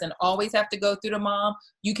 it doesn't always have to go through the mom.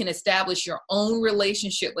 You can establish your own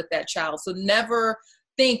relationship with that child. So never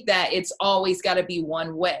think that it's always got to be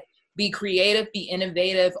one way. Be creative, be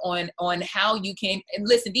innovative on how you can. And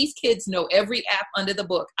listen, these kids know every app under the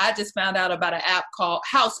book. I just found out about an app called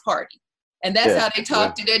House Party. And that's how they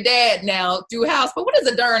talk to their dad now through house. But what is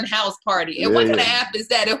a darn house party? And what kind of app is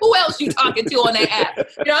that? And who else you talking to on that app?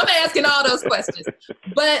 You know, I'm asking all those questions.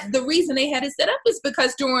 But the reason they had it set up is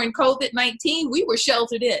because during COVID-19, we were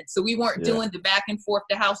sheltered in. So we weren't doing the back and forth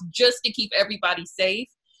to house just to keep everybody safe.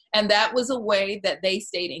 And that was a way that they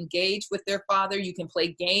stayed engaged with their father. You can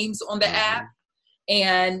play games on the app.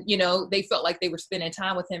 And, you know, they felt like they were spending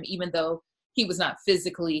time with him, even though he was not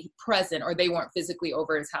physically present or they weren't physically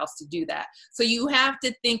over his house to do that. So you have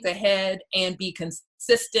to think ahead and be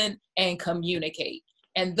consistent and communicate.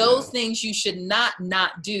 And those things you should not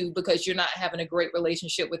do because you're not having a great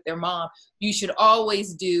relationship with their mom. You should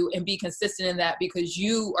always do and be consistent in that because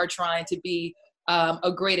you are trying to be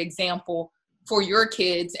a great example for your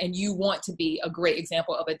kids, and you want to be a great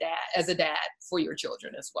example of a dad for your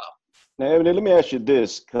children as well. Now, Ebony, let me ask you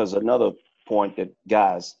this, because another point that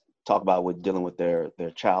guys talk about with dealing with their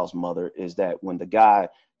child's mother is that when the guy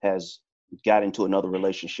has got into another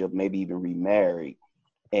relationship, maybe even remarried,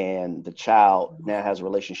 and the child now has a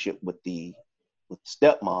relationship with the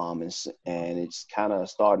stepmom, and it's kind of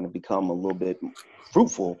starting to become a little bit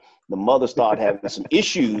fruitful, the mother started having some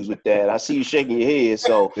issues with that. I see you shaking your head.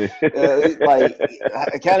 So like,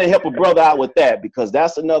 I kind of help a brother out with that, because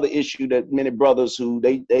that's another issue that many brothers who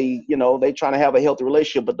they trying to have a healthy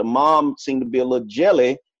relationship, but the mom seemed to be a little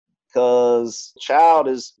jelly because child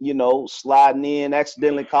is, sliding in,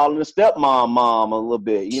 accidentally calling the stepmom mom a little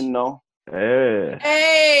bit,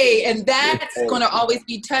 Hey, and that's going to always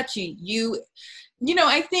be touchy.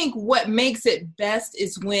 I think what makes it best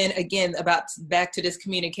is when, again, back to this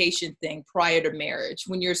communication thing prior to marriage,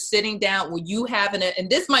 when you're sitting down, when you having it, and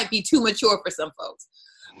this might be too mature for some folks,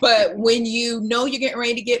 but when you know you're getting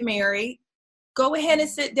ready to get married, go ahead and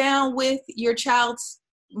sit down with your child's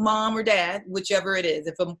mom or dad, whichever it is.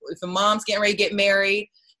 If a mom's getting ready to get married,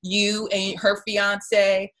 you and her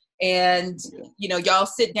fiance, and y'all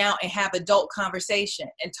sit down and have adult conversation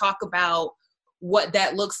and talk about what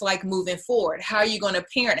that looks like moving forward. How are you going to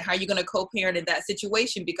parent? How are you going to co-parent in that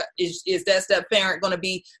situation? Because is that step parent going to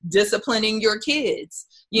be disciplining your kids?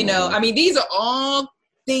 I mean, these are all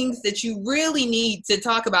things that you really need to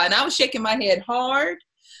talk about. And I was shaking my head hard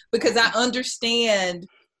because I understand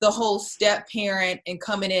the whole step parent and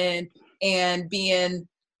coming in and being,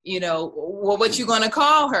 well, what you going to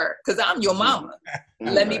call her? Because I'm your mama.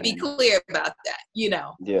 Let me be clear about that,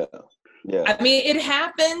 Yeah. I mean, it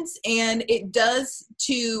happens, and it does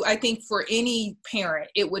too. I think for any parent,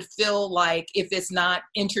 it would feel like if it's not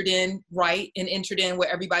entered in right and entered in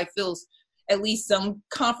where everybody feels at least some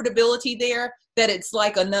comfortability there, that it's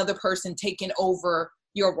like another person taking over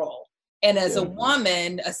your role. And as a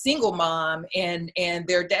woman, a single mom, and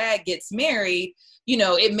their dad gets married,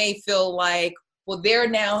 it may feel like, well, they're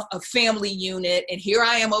now a family unit, and here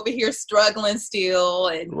I am over here struggling still.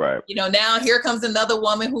 And, now here comes another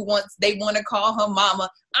woman they want to call her mama.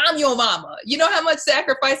 I'm your mama. You know how much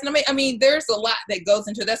sacrifice? And I mean, there's a lot that goes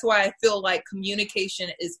into it. That's why I feel like communication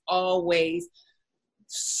is always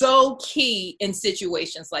so key in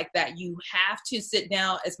situations like that. You have to sit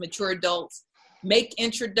down as mature adults, make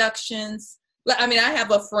introductions. I mean, I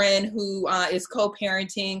have a friend who is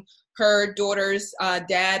co-parenting. Her daughter's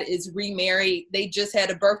dad is remarried. They just had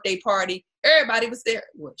a birthday party. Everybody was there.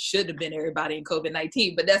 Well, it should have been everybody in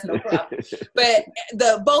COVID-19, but that's no problem. But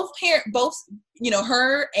both,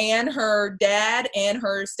 her and her dad and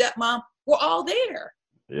her stepmom were all there.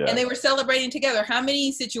 Yeah. And they were celebrating together. How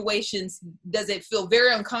many situations does it feel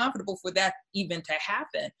very uncomfortable for that even to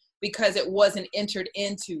happen because it wasn't entered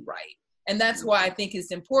into right? And that's why I think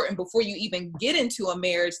it's important before you even get into a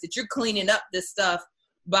marriage that you're cleaning up this stuff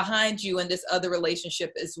behind you in this other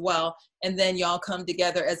relationship as well. And then y'all come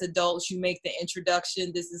together as adults, you make the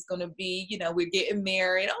introduction. This is going to be, we're getting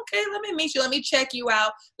married. Okay, let me meet you. Let me check you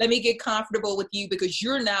out. Let me get comfortable with you because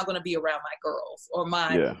you're now going to be around my girls or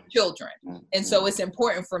my children. And so it's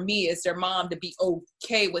important for me as their mom to be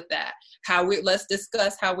okay with that. Let's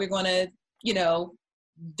discuss how we're going to,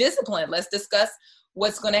 discipline. Let's discuss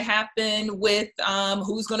what's going to happen with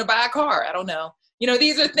who's going to buy a car. I don't know.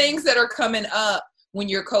 These are things that are coming up when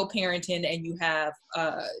you're co-parenting and you have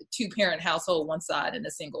a two-parent household one side and a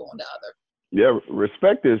single on the other. Yeah,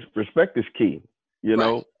 respect is key.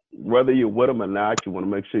 Right. Whether you're with them or not, you want to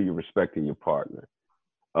make sure you're respecting your partner.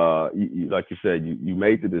 You like you said, you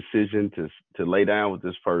made the decision to lay down with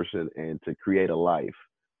this person and to create a life.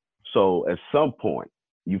 So at some point,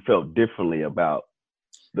 you felt differently about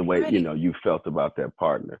the way, you felt about that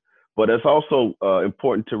partner. But it's also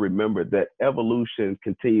important to remember that evolution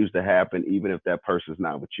continues to happen even if that person's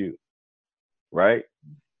not with you, right?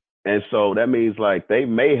 And so that means like they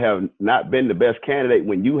may have not been the best candidate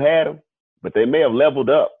when you had them, but they may have leveled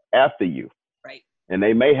up after you, right? And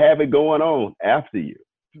they may have it going on after you.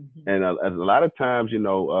 Mm-hmm. And a lot of times,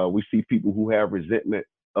 we see people who have resentment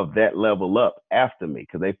of that level up after me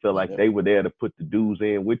because they feel like they were there to put the dues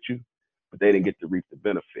in with you, but they didn't get to reap the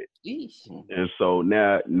benefit. And so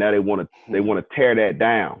now they want to tear that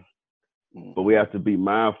down. But we have to be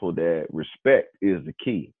mindful that respect is the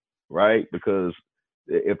key, right? Because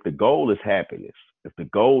if the goal is happiness, if the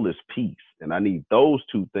goal is peace, and I need those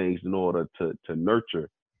two things in order to nurture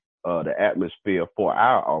the atmosphere for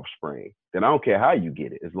our offspring, then I don't care how you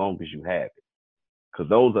get it, as long as you have it. Because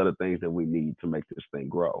those are the things that we need to make this thing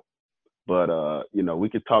grow. But, we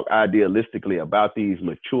could talk idealistically about these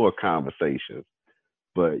mature conversations,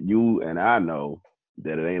 but you and I know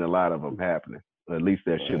that it ain't a lot of them happening. Or at least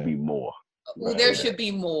there should be more. Well, there should be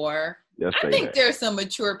more. I think there's some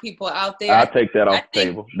mature people out there. I'll take that off the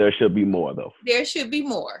table. There should be more, though. There should be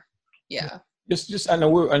more. Yeah. I know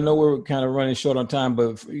we're kind of running short on time,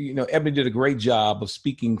 but Ebony did a great job of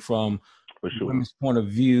speaking from women's point of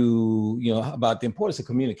view, about the importance of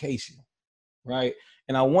communication, right?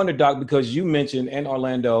 And I wonder, Doc, because you mentioned, and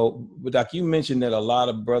Orlando, but Doc, you mentioned that a lot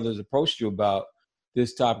of brothers approached you about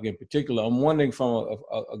this topic in particular. I'm wondering from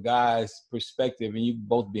a guy's perspective, and you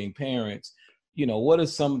both being parents, what are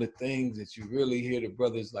some of the things that you really hear the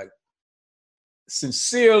brothers like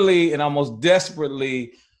sincerely and almost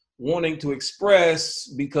desperately wanting to express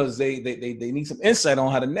because they need some insight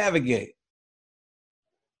on how to navigate?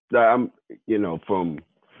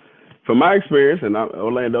 From my experience, and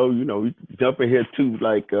Orlando, we jump in here too,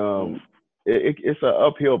 like it's an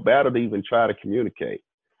uphill battle to even try to communicate.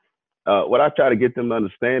 What I try to get them to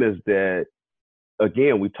understand is that,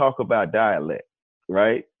 again, we talk about dialect,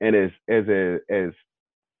 right? And as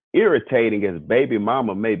irritating as baby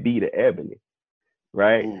mama may be to Ebony,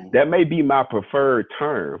 right? That may be my preferred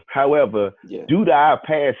term. However, due to our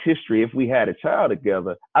past history, if we had a child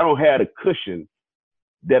together, I don't have the cushion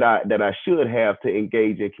that I should have to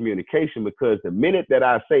engage in communication, because the minute that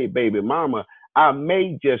I say baby mama, I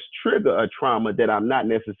may just trigger a trauma that I'm not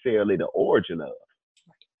necessarily the origin of.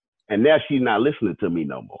 And now she's not listening to me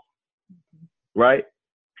no more, right?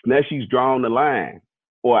 Now she's drawn the line,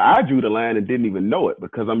 or I drew the line and didn't even know it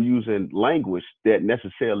because I'm using language that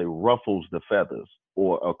necessarily ruffles the feathers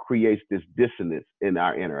or creates this dissonance in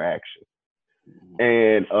our interaction.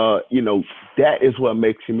 And, that is what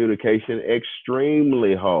makes communication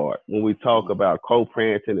extremely hard when we talk about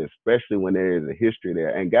co-parenting, especially when there is a history there.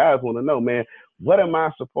 And guys want to know, man, what am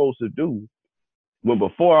I supposed to do when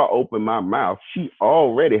before I open my mouth, she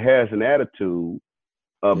already has an attitude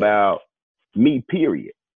about me,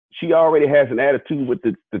 period. She already has an attitude with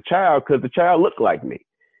the child because the child looked like me.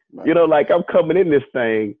 Right. Like I'm coming in this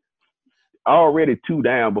thing already two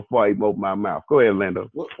down before I even open my mouth. Go ahead, Lando.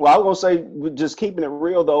 Well, I was going to say, just keeping it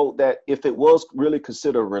real, though, that if it was really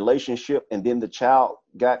considered a relationship and then the child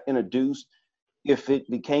got introduced, if it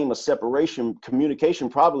became a separation, communication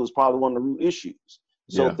was probably one of the root issues.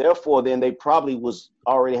 So therefore, then they probably was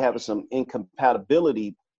already having some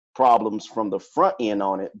incompatibility problems from the front end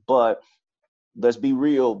on it. But let's be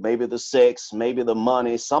real, maybe the sex, maybe the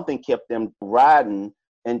money, something kept them riding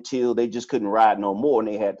until they just couldn't ride no more and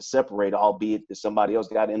they had to separate, albeit that somebody else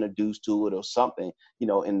got introduced to it or something, you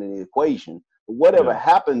know, in the equation. But whatever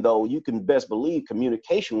happened, though, you can best believe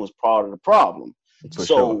communication was part of the problem.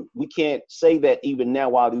 So we can't say that even now,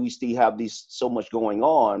 while we still have these so much going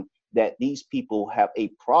on, that these people have a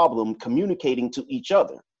problem communicating to each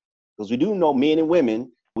other. Because we do know men and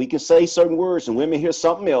women, we can say certain words and women hear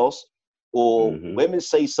something else, or women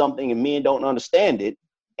say something and men don't understand it.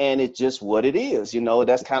 And it's just what it is. You know,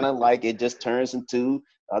 that's kind of like it just turns into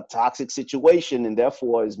a toxic situation. And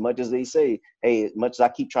therefore, as much as they say, hey, as much as I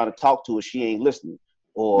keep trying to talk to her, she ain't listening.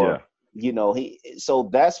 Or, you know, so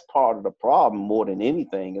that's part of the problem more than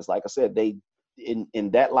anything. Is like I said, they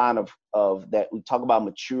in that line of that we talk about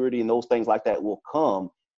maturity and those things like that will come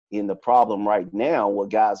in the problem right now. What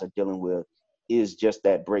guys are dealing with is just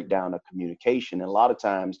that breakdown of communication. And a lot of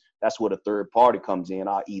times that's where the third party comes in,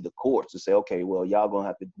 i.e. the courts, to say, okay, well, y'all gonna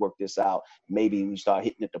have to work this out. Maybe we start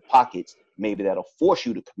hitting at the pockets. Maybe that'll force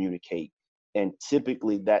you to communicate. And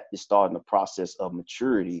typically that is starting the process of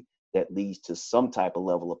maturity that leads to some type of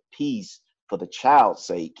level of peace for the child's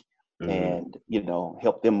sake and, you know,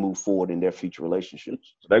 help them move forward in their future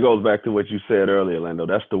relationships. That goes back to what you said earlier, Lando.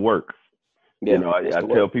 That's the work. Yeah, you know, I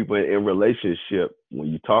tell people in relationship, when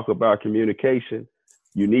you talk about communication,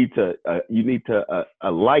 you need to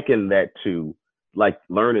liken that to like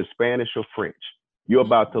learning Spanish or French. You're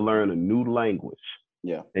about to learn a new language.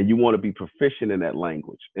 Yeah. And you want to be proficient in that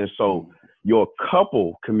language. And so your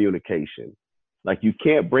couple communication, like you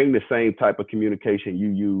can't bring the same type of communication you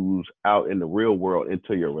use out in the real world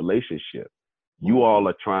into your relationship. You all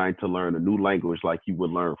are trying to learn a new language like you would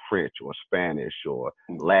learn French or Spanish or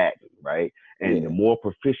Latin, right? And the more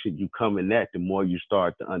proficient you come in that, the more you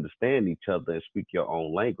start to understand each other and speak your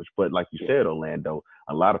own language. But like you said, Orlando,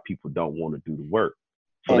 a lot of people don't want to do the work.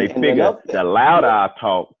 So they figure the louder I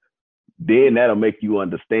talk, then that'll make you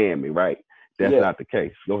understand me, right? That's not the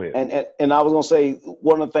case. Go ahead. And I was going to say,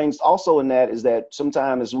 one of the things also in that is that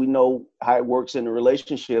sometimes we know how it works in a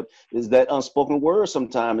relationship is that unspoken word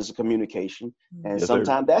sometimes is a communication. And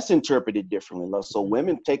sometimes that's interpreted differently. So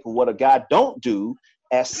women take what a guy don't do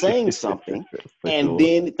as saying something and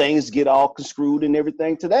then things get all construed and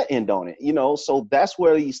everything to that end on it, you know. So that's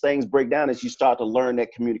where these things break down as you start to learn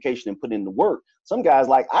that communication and put in the work. Some guys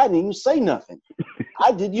like, I didn't even say nothing.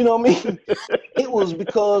 I did, you know what I mean? It was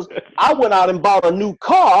because I went out and bought a new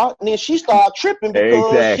car and then she started tripping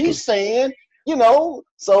because she's saying, you know,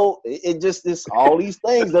 so it just is all these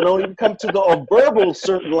things that don't even come to the verbal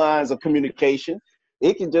certain lines of communication.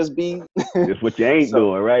 It can just be just what you ain't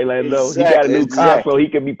doing, right, Lando? He got a new car, so he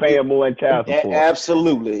can be paying more in child support.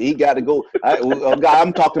 Absolutely, he got to go.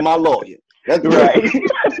 I'm talking to my lawyer. That's right.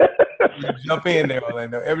 Jump in there,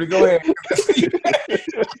 Orlando. Everybody, go ahead.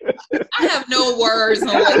 I have no words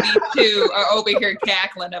on what these two are over here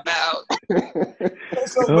cackling about.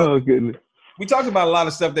 Oh goodness. We talked about a lot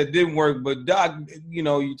of stuff that didn't work, but Doc, you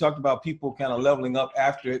know, you talked about people kind of leveling up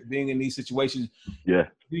after being in these situations. Yeah.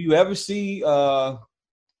 Do you ever see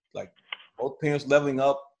like both parents leveling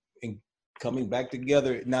up and coming back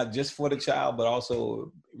together, not just for the child, but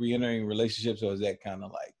also re-entering relationships, or is that kind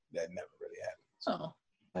of like that never really happens? No,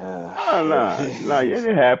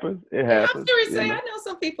 it happens. It happens. I know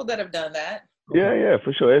some people that have done that. Yeah,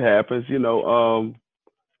 for sure, it happens. You know,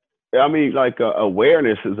 I mean, like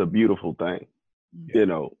awareness is a beautiful thing, you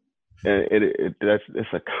know, and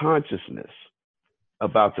it's a consciousness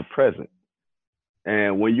about the present.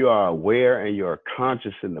 And when you are aware and you're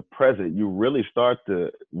conscious in the present, you really start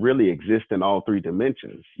to really exist in all three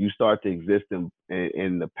dimensions. You start to exist in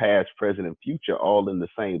the past, present, and future all in the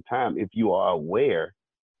same time if you are aware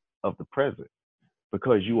of the present,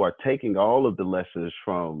 because you are taking all of the lessons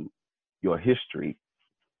from your history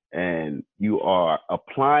and you are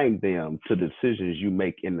applying them to decisions you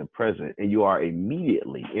make in the present, and you are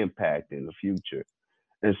immediately impacting the future.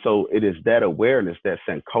 And so it is that awareness, that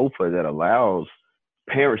Sankofa, that allows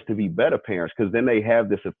parents to be better parents, because then they have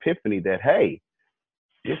this epiphany that, hey,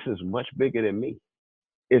 this is much bigger than me.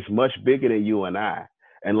 It's much bigger than you and I.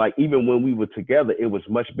 And like, even when we were together, it was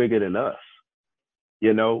much bigger than us,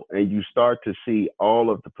 you know, and you start to see all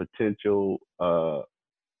of the potential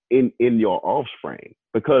in your offspring,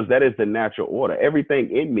 because that is the natural order.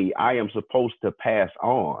 Everything in me, I am supposed to pass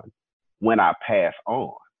on when I pass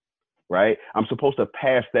on. Right? I'm supposed to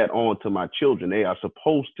pass that on to my children. They are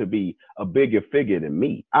supposed to be a bigger figure than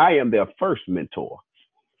me. I am their first mentor.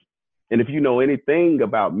 And if you know anything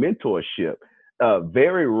about mentorship,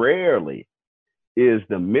 very rarely is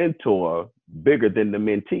the mentor bigger than the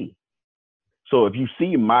mentee. So if you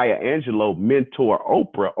see Maya Angelou mentor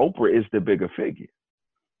Oprah, Oprah is the bigger figure.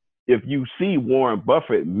 if you see Warren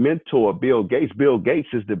Buffett mentor Bill Gates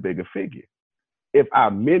is the bigger figure. If I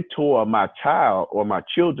mentor my child or my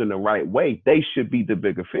children the right way, they should be the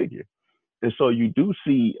bigger figure. And so you do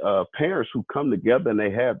see parents who come together and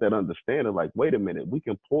they have that understanding, like, wait a minute, we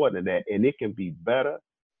can pour into that and it can be better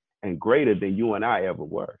and greater than you and I ever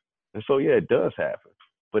were. And so, yeah, it does happen.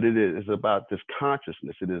 But it is about this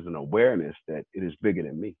consciousness. It is an awareness that it is bigger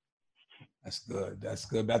than me. That's good. That's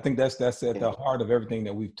good. I think that's at the heart of everything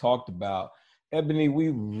that we've talked about. Ebony, we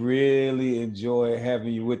really enjoy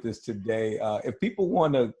having you with us today. If people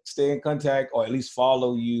want to stay in contact or at least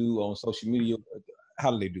follow you on social media,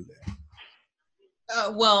 how do they do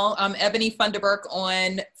that? Well, I'm Ebony Funderburk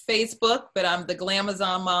on Facebook, but I'm the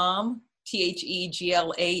Glamazon Mom,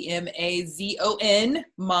 TheGlamazon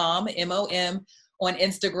Mom, MOM, on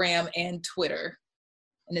Instagram and Twitter.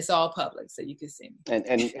 And it's all public, so you can see me. And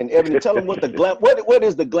Ebony, tell them what what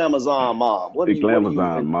is the Glamazon Mom? The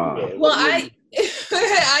Glamazon Mom. Well, I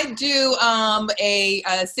do a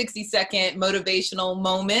 60-second motivational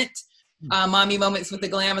moment. Mommy Moments with the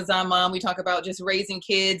Glamazon Mom. We talk about just raising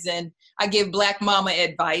kids, and I give Black mama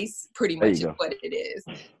advice, pretty much is what it is,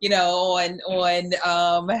 on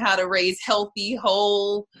how to raise healthy,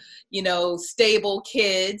 whole, stable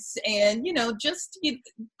kids, and, just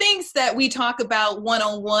things that we talk about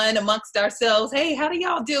one-on-one amongst ourselves. Hey, how do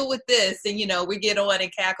y'all deal with this? And, we get on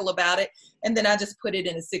and cackle about it. And then I just put it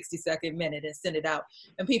in a 60-second minute and send it out.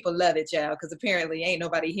 And people love it, y'all, because apparently ain't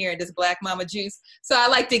nobody hearing this Black mama juice. So I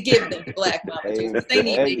like to give them Black mama juice. They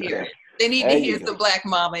need to hear it. They need to hear some Black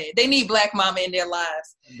mama. They need Black mama in their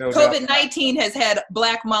lives. No COVID-19 has had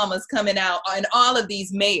Black mamas coming out and all of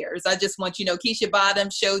these mayors. I just want Keisha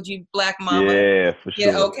Bottoms showed you Black mama. Yeah, for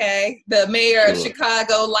sure. Okay. The mayor of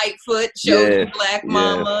Chicago, Lightfoot, showed you Black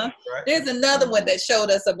mama. Right. There's another one that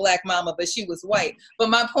showed us a Black mama, but she was white. But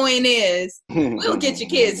my point is, we'll get your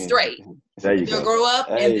kids straight. They'll grow up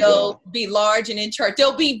and they'll be large and in charge.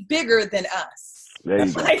 They'll be bigger than us. There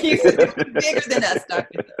you go. Bigger than us,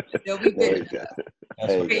 Dr. They'll be bigger than us.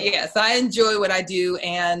 Okay, yes, I enjoy what I do,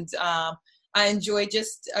 and I enjoy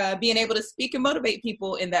just being able to speak and motivate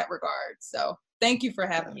people in that regard. So thank you for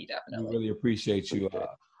having me, definitely. We really appreciate you.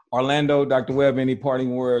 Orlando, Dr. Webb, any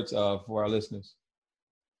parting words for our listeners?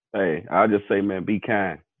 Hey, I'll just say, man, be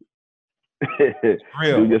kind. Do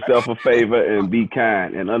yourself a favor and be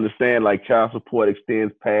kind, and understand, like, child support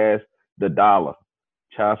extends past the dollar.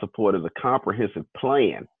 Child support is a comprehensive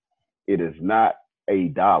plan. It is not a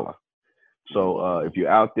dollar. So if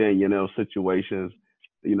you're out there in situations,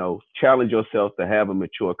 challenge yourself to have a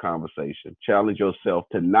mature conversation. Challenge yourself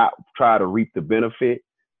to not try to reap the benefit,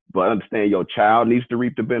 but understand your child needs to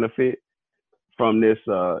reap the benefit from this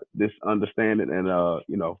understanding, and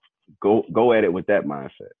go at it with that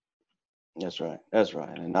mindset. That's right. That's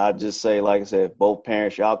right. And I just say, like I said, both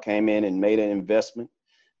parents, y'all came in and made an investment,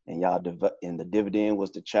 and and the dividend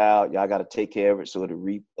was the child. Y'all got to take care of it so to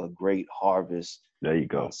reap a great harvest. There you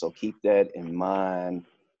go. So keep that in mind.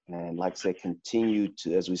 And like I said, continue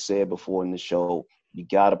to, as we said before in the show, you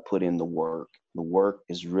got to put in the work. The work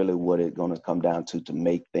is really what it's going to come down to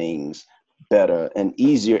make things better and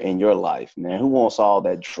easier in your life, man. Who wants all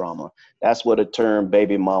that drama? That's what the term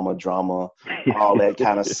baby mama drama, all that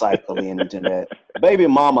kind of cycling into that. Baby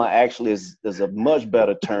mama actually is a much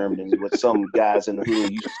better term than what some guys in the hood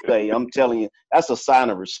used to say. I'm telling you, that's a sign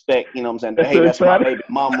of respect. You know what I'm saying? Hey, that's my baby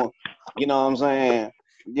mama. You know what I'm saying?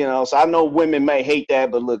 So I know women may hate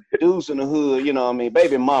that, but look, dudes in the hood, you know what I mean?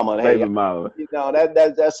 Baby mama. Baby mama.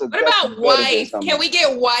 That's a. What about wife? Can we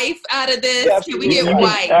get wife out of this? Can we get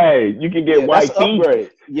wife? Hey, you can get wifey.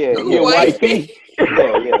 Yeah, wifey.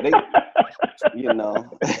 Yeah,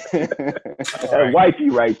 wifey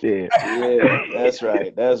right there. Yeah, that's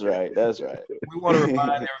right. We want to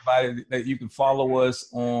remind everybody that you can follow us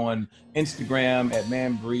on Instagram at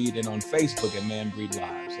Man Breed and on Facebook at Man Breed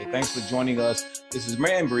Live. So thanks for joining us. This is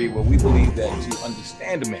Man Breed, where we believe that to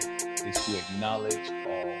understand a man is to acknowledge